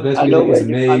 A lot of the best music is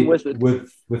made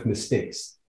with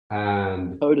mistakes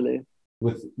and totally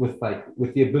with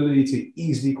the ability to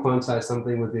easily quantize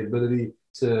something, with the ability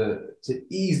to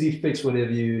easily fix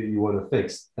whatever you want to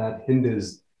fix. That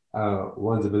hinders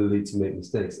one's ability to make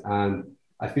mistakes. And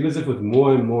I feel as if with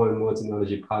more and more and more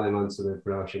technology piling onto the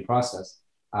production process,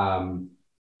 I don't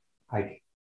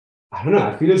know.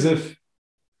 I feel as if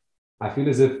what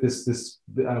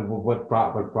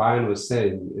Brian was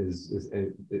saying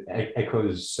it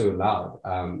echoes so loud,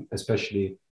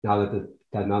 especially now that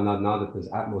there's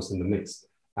Atmos in the mix,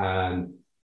 and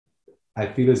I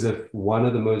feel as if one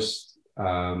of the most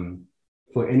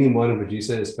for any modern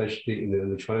producer, especially in the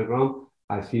electronic realm,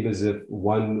 I feel as if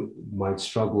one might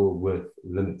struggle with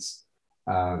limits,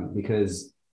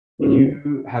 because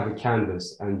you have a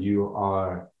canvas and you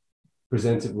are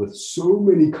presented with so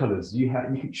many colors. You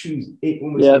could choose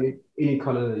any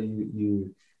color that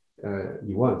you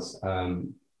want,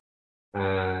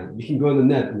 and you can go on the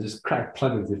net and just crack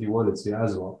plugins if you wanted to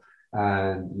as well.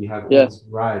 And you have all this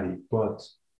variety, but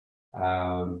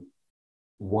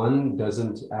one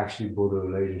doesn't actually build a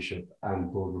relationship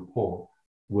and build rapport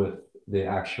with the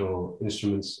actual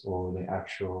instruments or the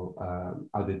actual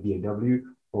either DAW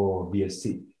or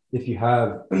VST. If you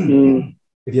have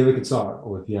if you have a guitar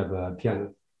or if you have a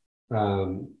piano,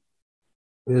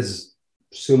 there's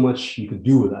so much you could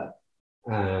do with that.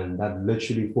 And that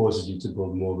literally forces you to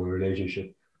build more of a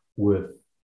relationship with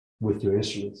your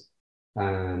instruments.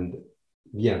 And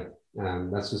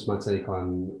that's just my take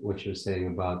on what you're saying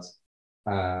about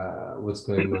what's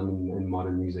going on in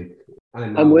modern music.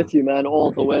 I'm with you, man,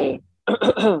 all the way.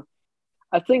 I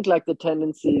think like the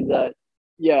tendency that,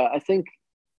 I think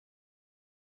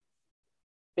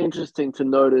interesting to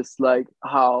notice like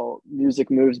how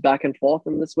music moves back and forth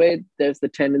in this way. There's the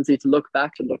tendency to look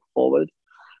back, to look forward.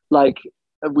 Like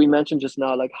we mentioned just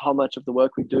now, like how much of the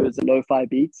work we do is the lo-fi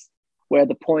beats, where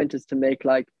the point is to make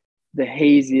like the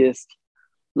haziest,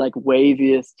 like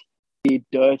waviest,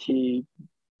 dirty,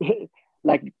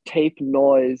 like tape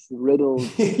noise riddled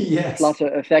flutter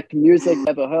effect music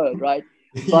ever heard, right?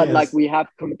 But like we have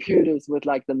computers with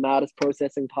like the maddest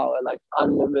processing power, like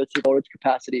unlimited storage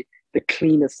capacity, the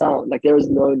cleanest sound. Like there is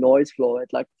no noise floor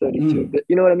at like 32 bit.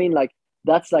 You know what I mean? Like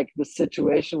that's like the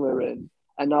situation we're in.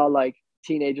 And now like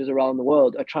teenagers around the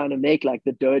world are trying to make like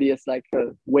the dirtiest, like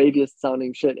the waviest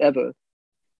sounding shit ever,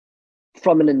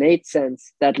 from an innate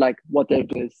sense that like what they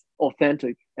do is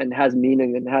authentic and has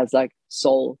meaning and has like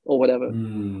soul or whatever.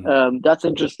 That's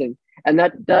interesting. And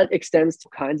that extends to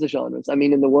kinds of genres. I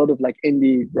mean, in the world of like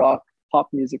indie rock, pop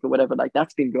music or whatever, like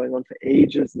that's been going on for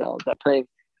ages now. They're playing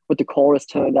with the chorus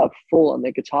turned up full on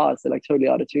their guitars. They're like totally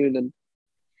out of tune.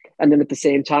 And then at the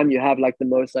same time, you have like the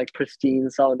most like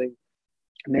pristine sounding,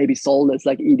 maybe soulless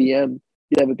like EDM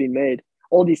that's ever been made.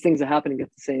 All these things are happening at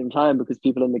the same time because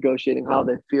people are negotiating how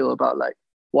they feel about like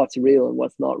what's real and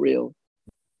what's not real.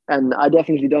 And I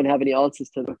definitely don't have any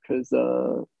answers to that because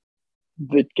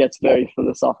it gets very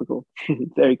philosophical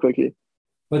very quickly.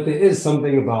 But there is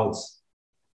something about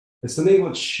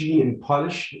sheen and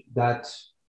polish that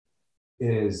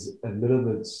is a little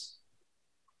bit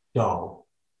dull.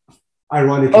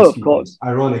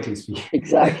 Ironically speaking.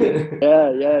 Exactly.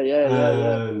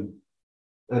 Yeah.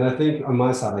 And I think on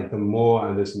my side, like the more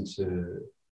I listen to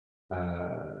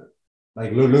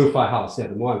like lo-fi house, the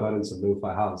more I got into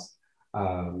lo-fi house,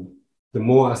 the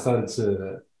more I started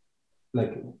to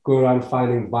like go around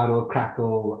finding vinyl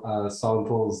crackle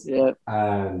samples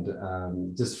and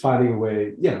just finding a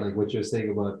way, like what you're saying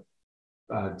about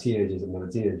teenagers, I'm not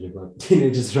a teenager, but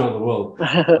teenagers around the world,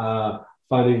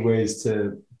 finding ways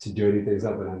to dirty things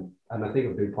up. And I think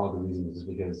a big part of the reason is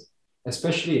because,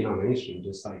 especially in our mainstream,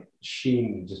 just like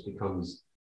sheen just becomes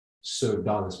so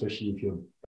dull, especially if you're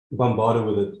bombarded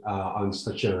with it on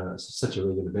such a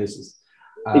regular basis.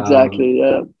 Exactly.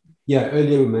 Yeah. Yeah,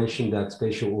 earlier we mentioned that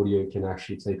spatial audio can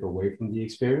actually take away from the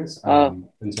experience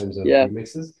in terms of Yeah.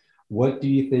 remixes. What do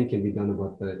you think can be done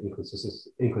about the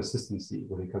inconsistency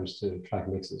when it comes to track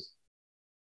mixes?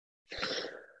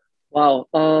 Wow.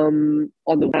 On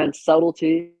the one hand,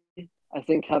 subtlety. I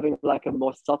think having like a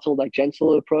more subtle, like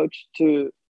gentle approach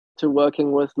to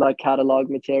working with like catalog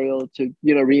material to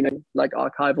remake like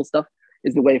archival stuff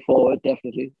is the way forward,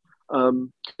 definitely.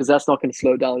 Because that's not going to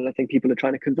slow down. I think people are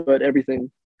trying to convert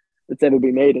everything that's ever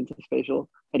been made into spatial,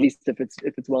 at least if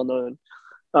it's well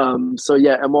known. So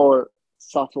yeah, a more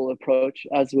subtle approach,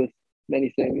 as with many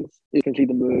things, is definitely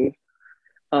the move.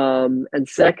 And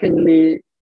secondly,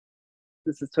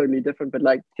 this is totally different, but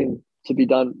like thing to be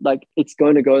done, like it's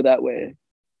going to go that way.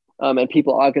 And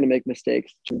people are going to make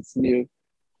mistakes. It's new,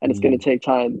 and it's going to take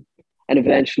time. And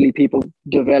eventually, people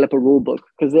develop a rule book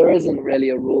because there isn't really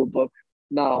a rule book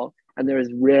now, and there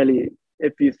is really,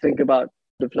 if you think about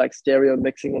like stereo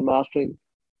mixing and mastering,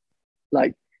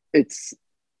 like it's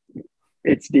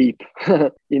deep,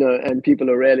 and people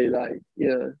are really like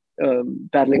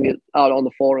battling it out on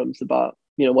the forums about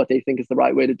what they think is the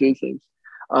right way to do things.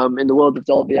 In the world of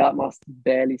Dolby Atmos,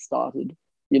 barely started,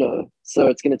 so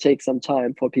it's going to take some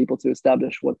time for people to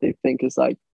establish what they think is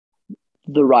like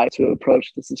the right to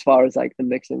approach this as far as like the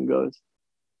mixing goes.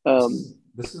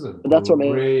 This is a that's what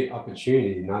great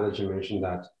opportunity now that you mentioned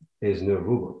that there's no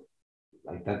rule book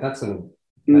like that.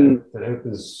 That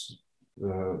opens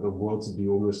the world to be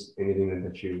almost anything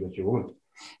that you want.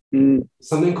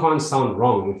 Something can't sound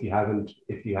wrong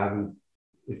if you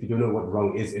don't know what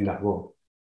wrong is in that world.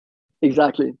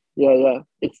 Exactly. Yeah.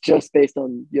 It's just based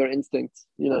on your instincts,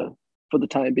 for the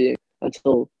time being,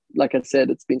 until, like I said,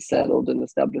 it's been settled and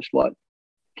established what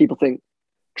people think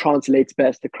translates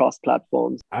best across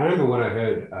platforms. I remember when I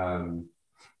heard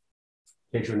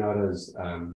Patronata's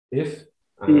If,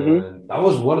 and that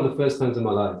was one of the first times in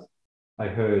my life I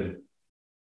heard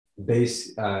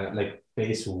bass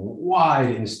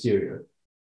wide in stereo.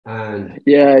 And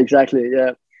yeah, exactly.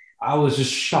 Yeah. I was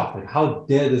just shocked. Like, how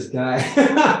dare this guy?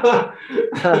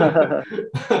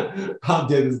 How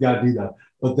dare this guy do that?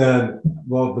 But then,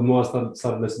 well, the more I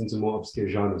started listening to more obscure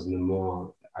genres, and the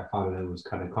more I found that it was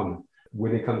kind of common.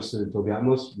 When it comes to Dolby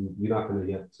Atmos, you're not going to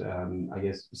get, I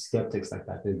guess, skeptics like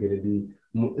that.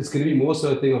 It's going to be more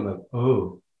so a thing of like,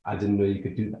 oh, I didn't know you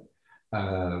could do that.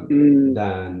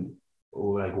 Than,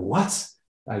 like, what?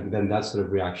 Like, then that sort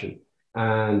of reaction.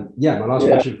 And yeah, my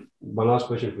last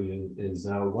question for you is,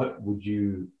 what would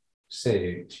you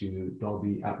say to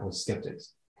Dolby Atmos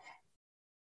skeptics?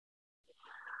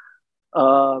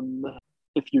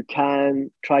 If you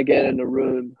can, try get in a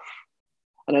room.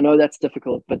 And I know that's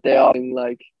difficult, but they're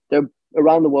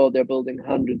around the world, they're building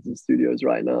hundreds of studios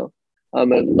right now.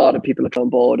 And a lot of people are on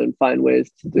board and find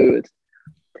ways to do it.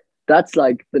 That's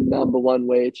like the number one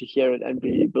way to hear it and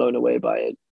be blown away by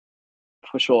it,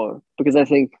 for sure. Because I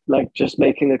think like just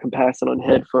making a comparison on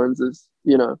headphones is,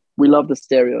 we love the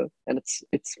stereo and it's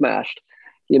smashed,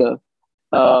 and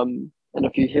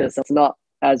if you hear something not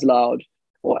as loud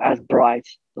or as bright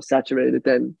or saturated,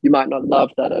 then you might not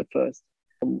love that at first,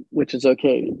 which is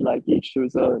okay, like each to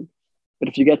his own. But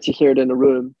if you get to hear it in a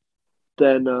room,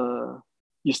 then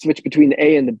you switch between the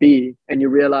A and the B, and you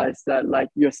realize that like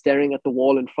you're staring at the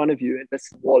wall in front of you, and this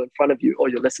wall in front of you, or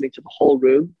you're listening to the whole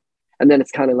room. And then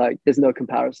it's kind of like there's no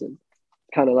comparison.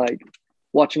 Kind of like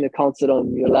watching a concert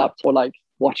on your laptop or like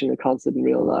watching a concert in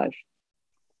real life.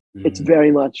 It's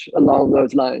very much along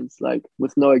those lines, like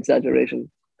with no exaggeration.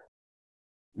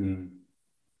 Yeah,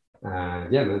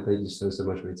 man, thank you so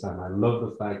much for your time. I love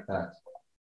the fact that,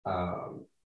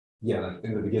 like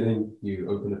in the beginning, you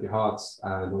opened up your hearts,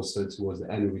 and also towards the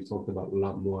end, we talked about a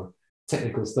lot more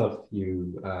technical stuff.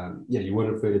 You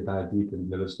weren't afraid to dive deep and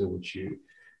let us know what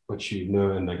you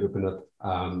know, and like open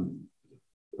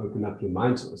up your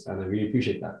mind to us. And I really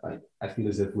appreciate that. Like, I feel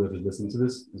as if whoever's listening to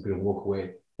this is going to walk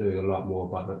away knowing a lot more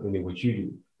about not only what you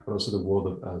do, but also the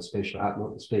world of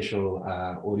spatial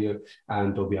audio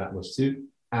and Dolby Atmos too,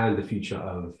 and the future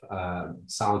of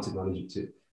sound technology too.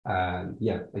 And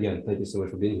again, thank you so much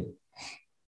for being here.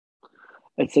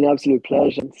 It's an absolute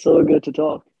pleasure. It's so good to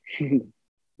talk. And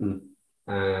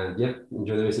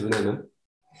enjoy the rest of the night, man.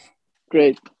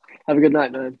 Great. Have a good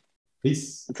night, man.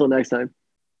 Peace. Until next time.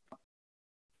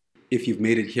 If you've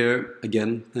made it here,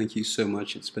 again, thank you so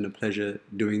much. It's been a pleasure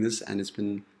doing this, and it's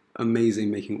been amazing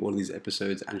making all these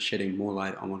episodes and shedding more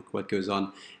light on what goes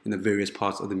on in the various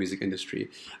parts of the music industry.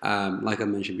 Like I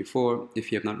mentioned before,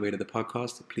 if you have not rated the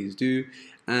podcast, please do,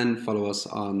 and follow us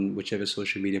on whichever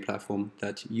social media platform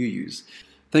that you use.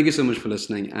 Thank you so much for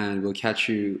listening, and we'll catch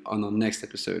you on our next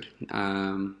episode.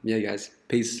 Yeah, guys,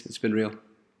 peace. It's been real.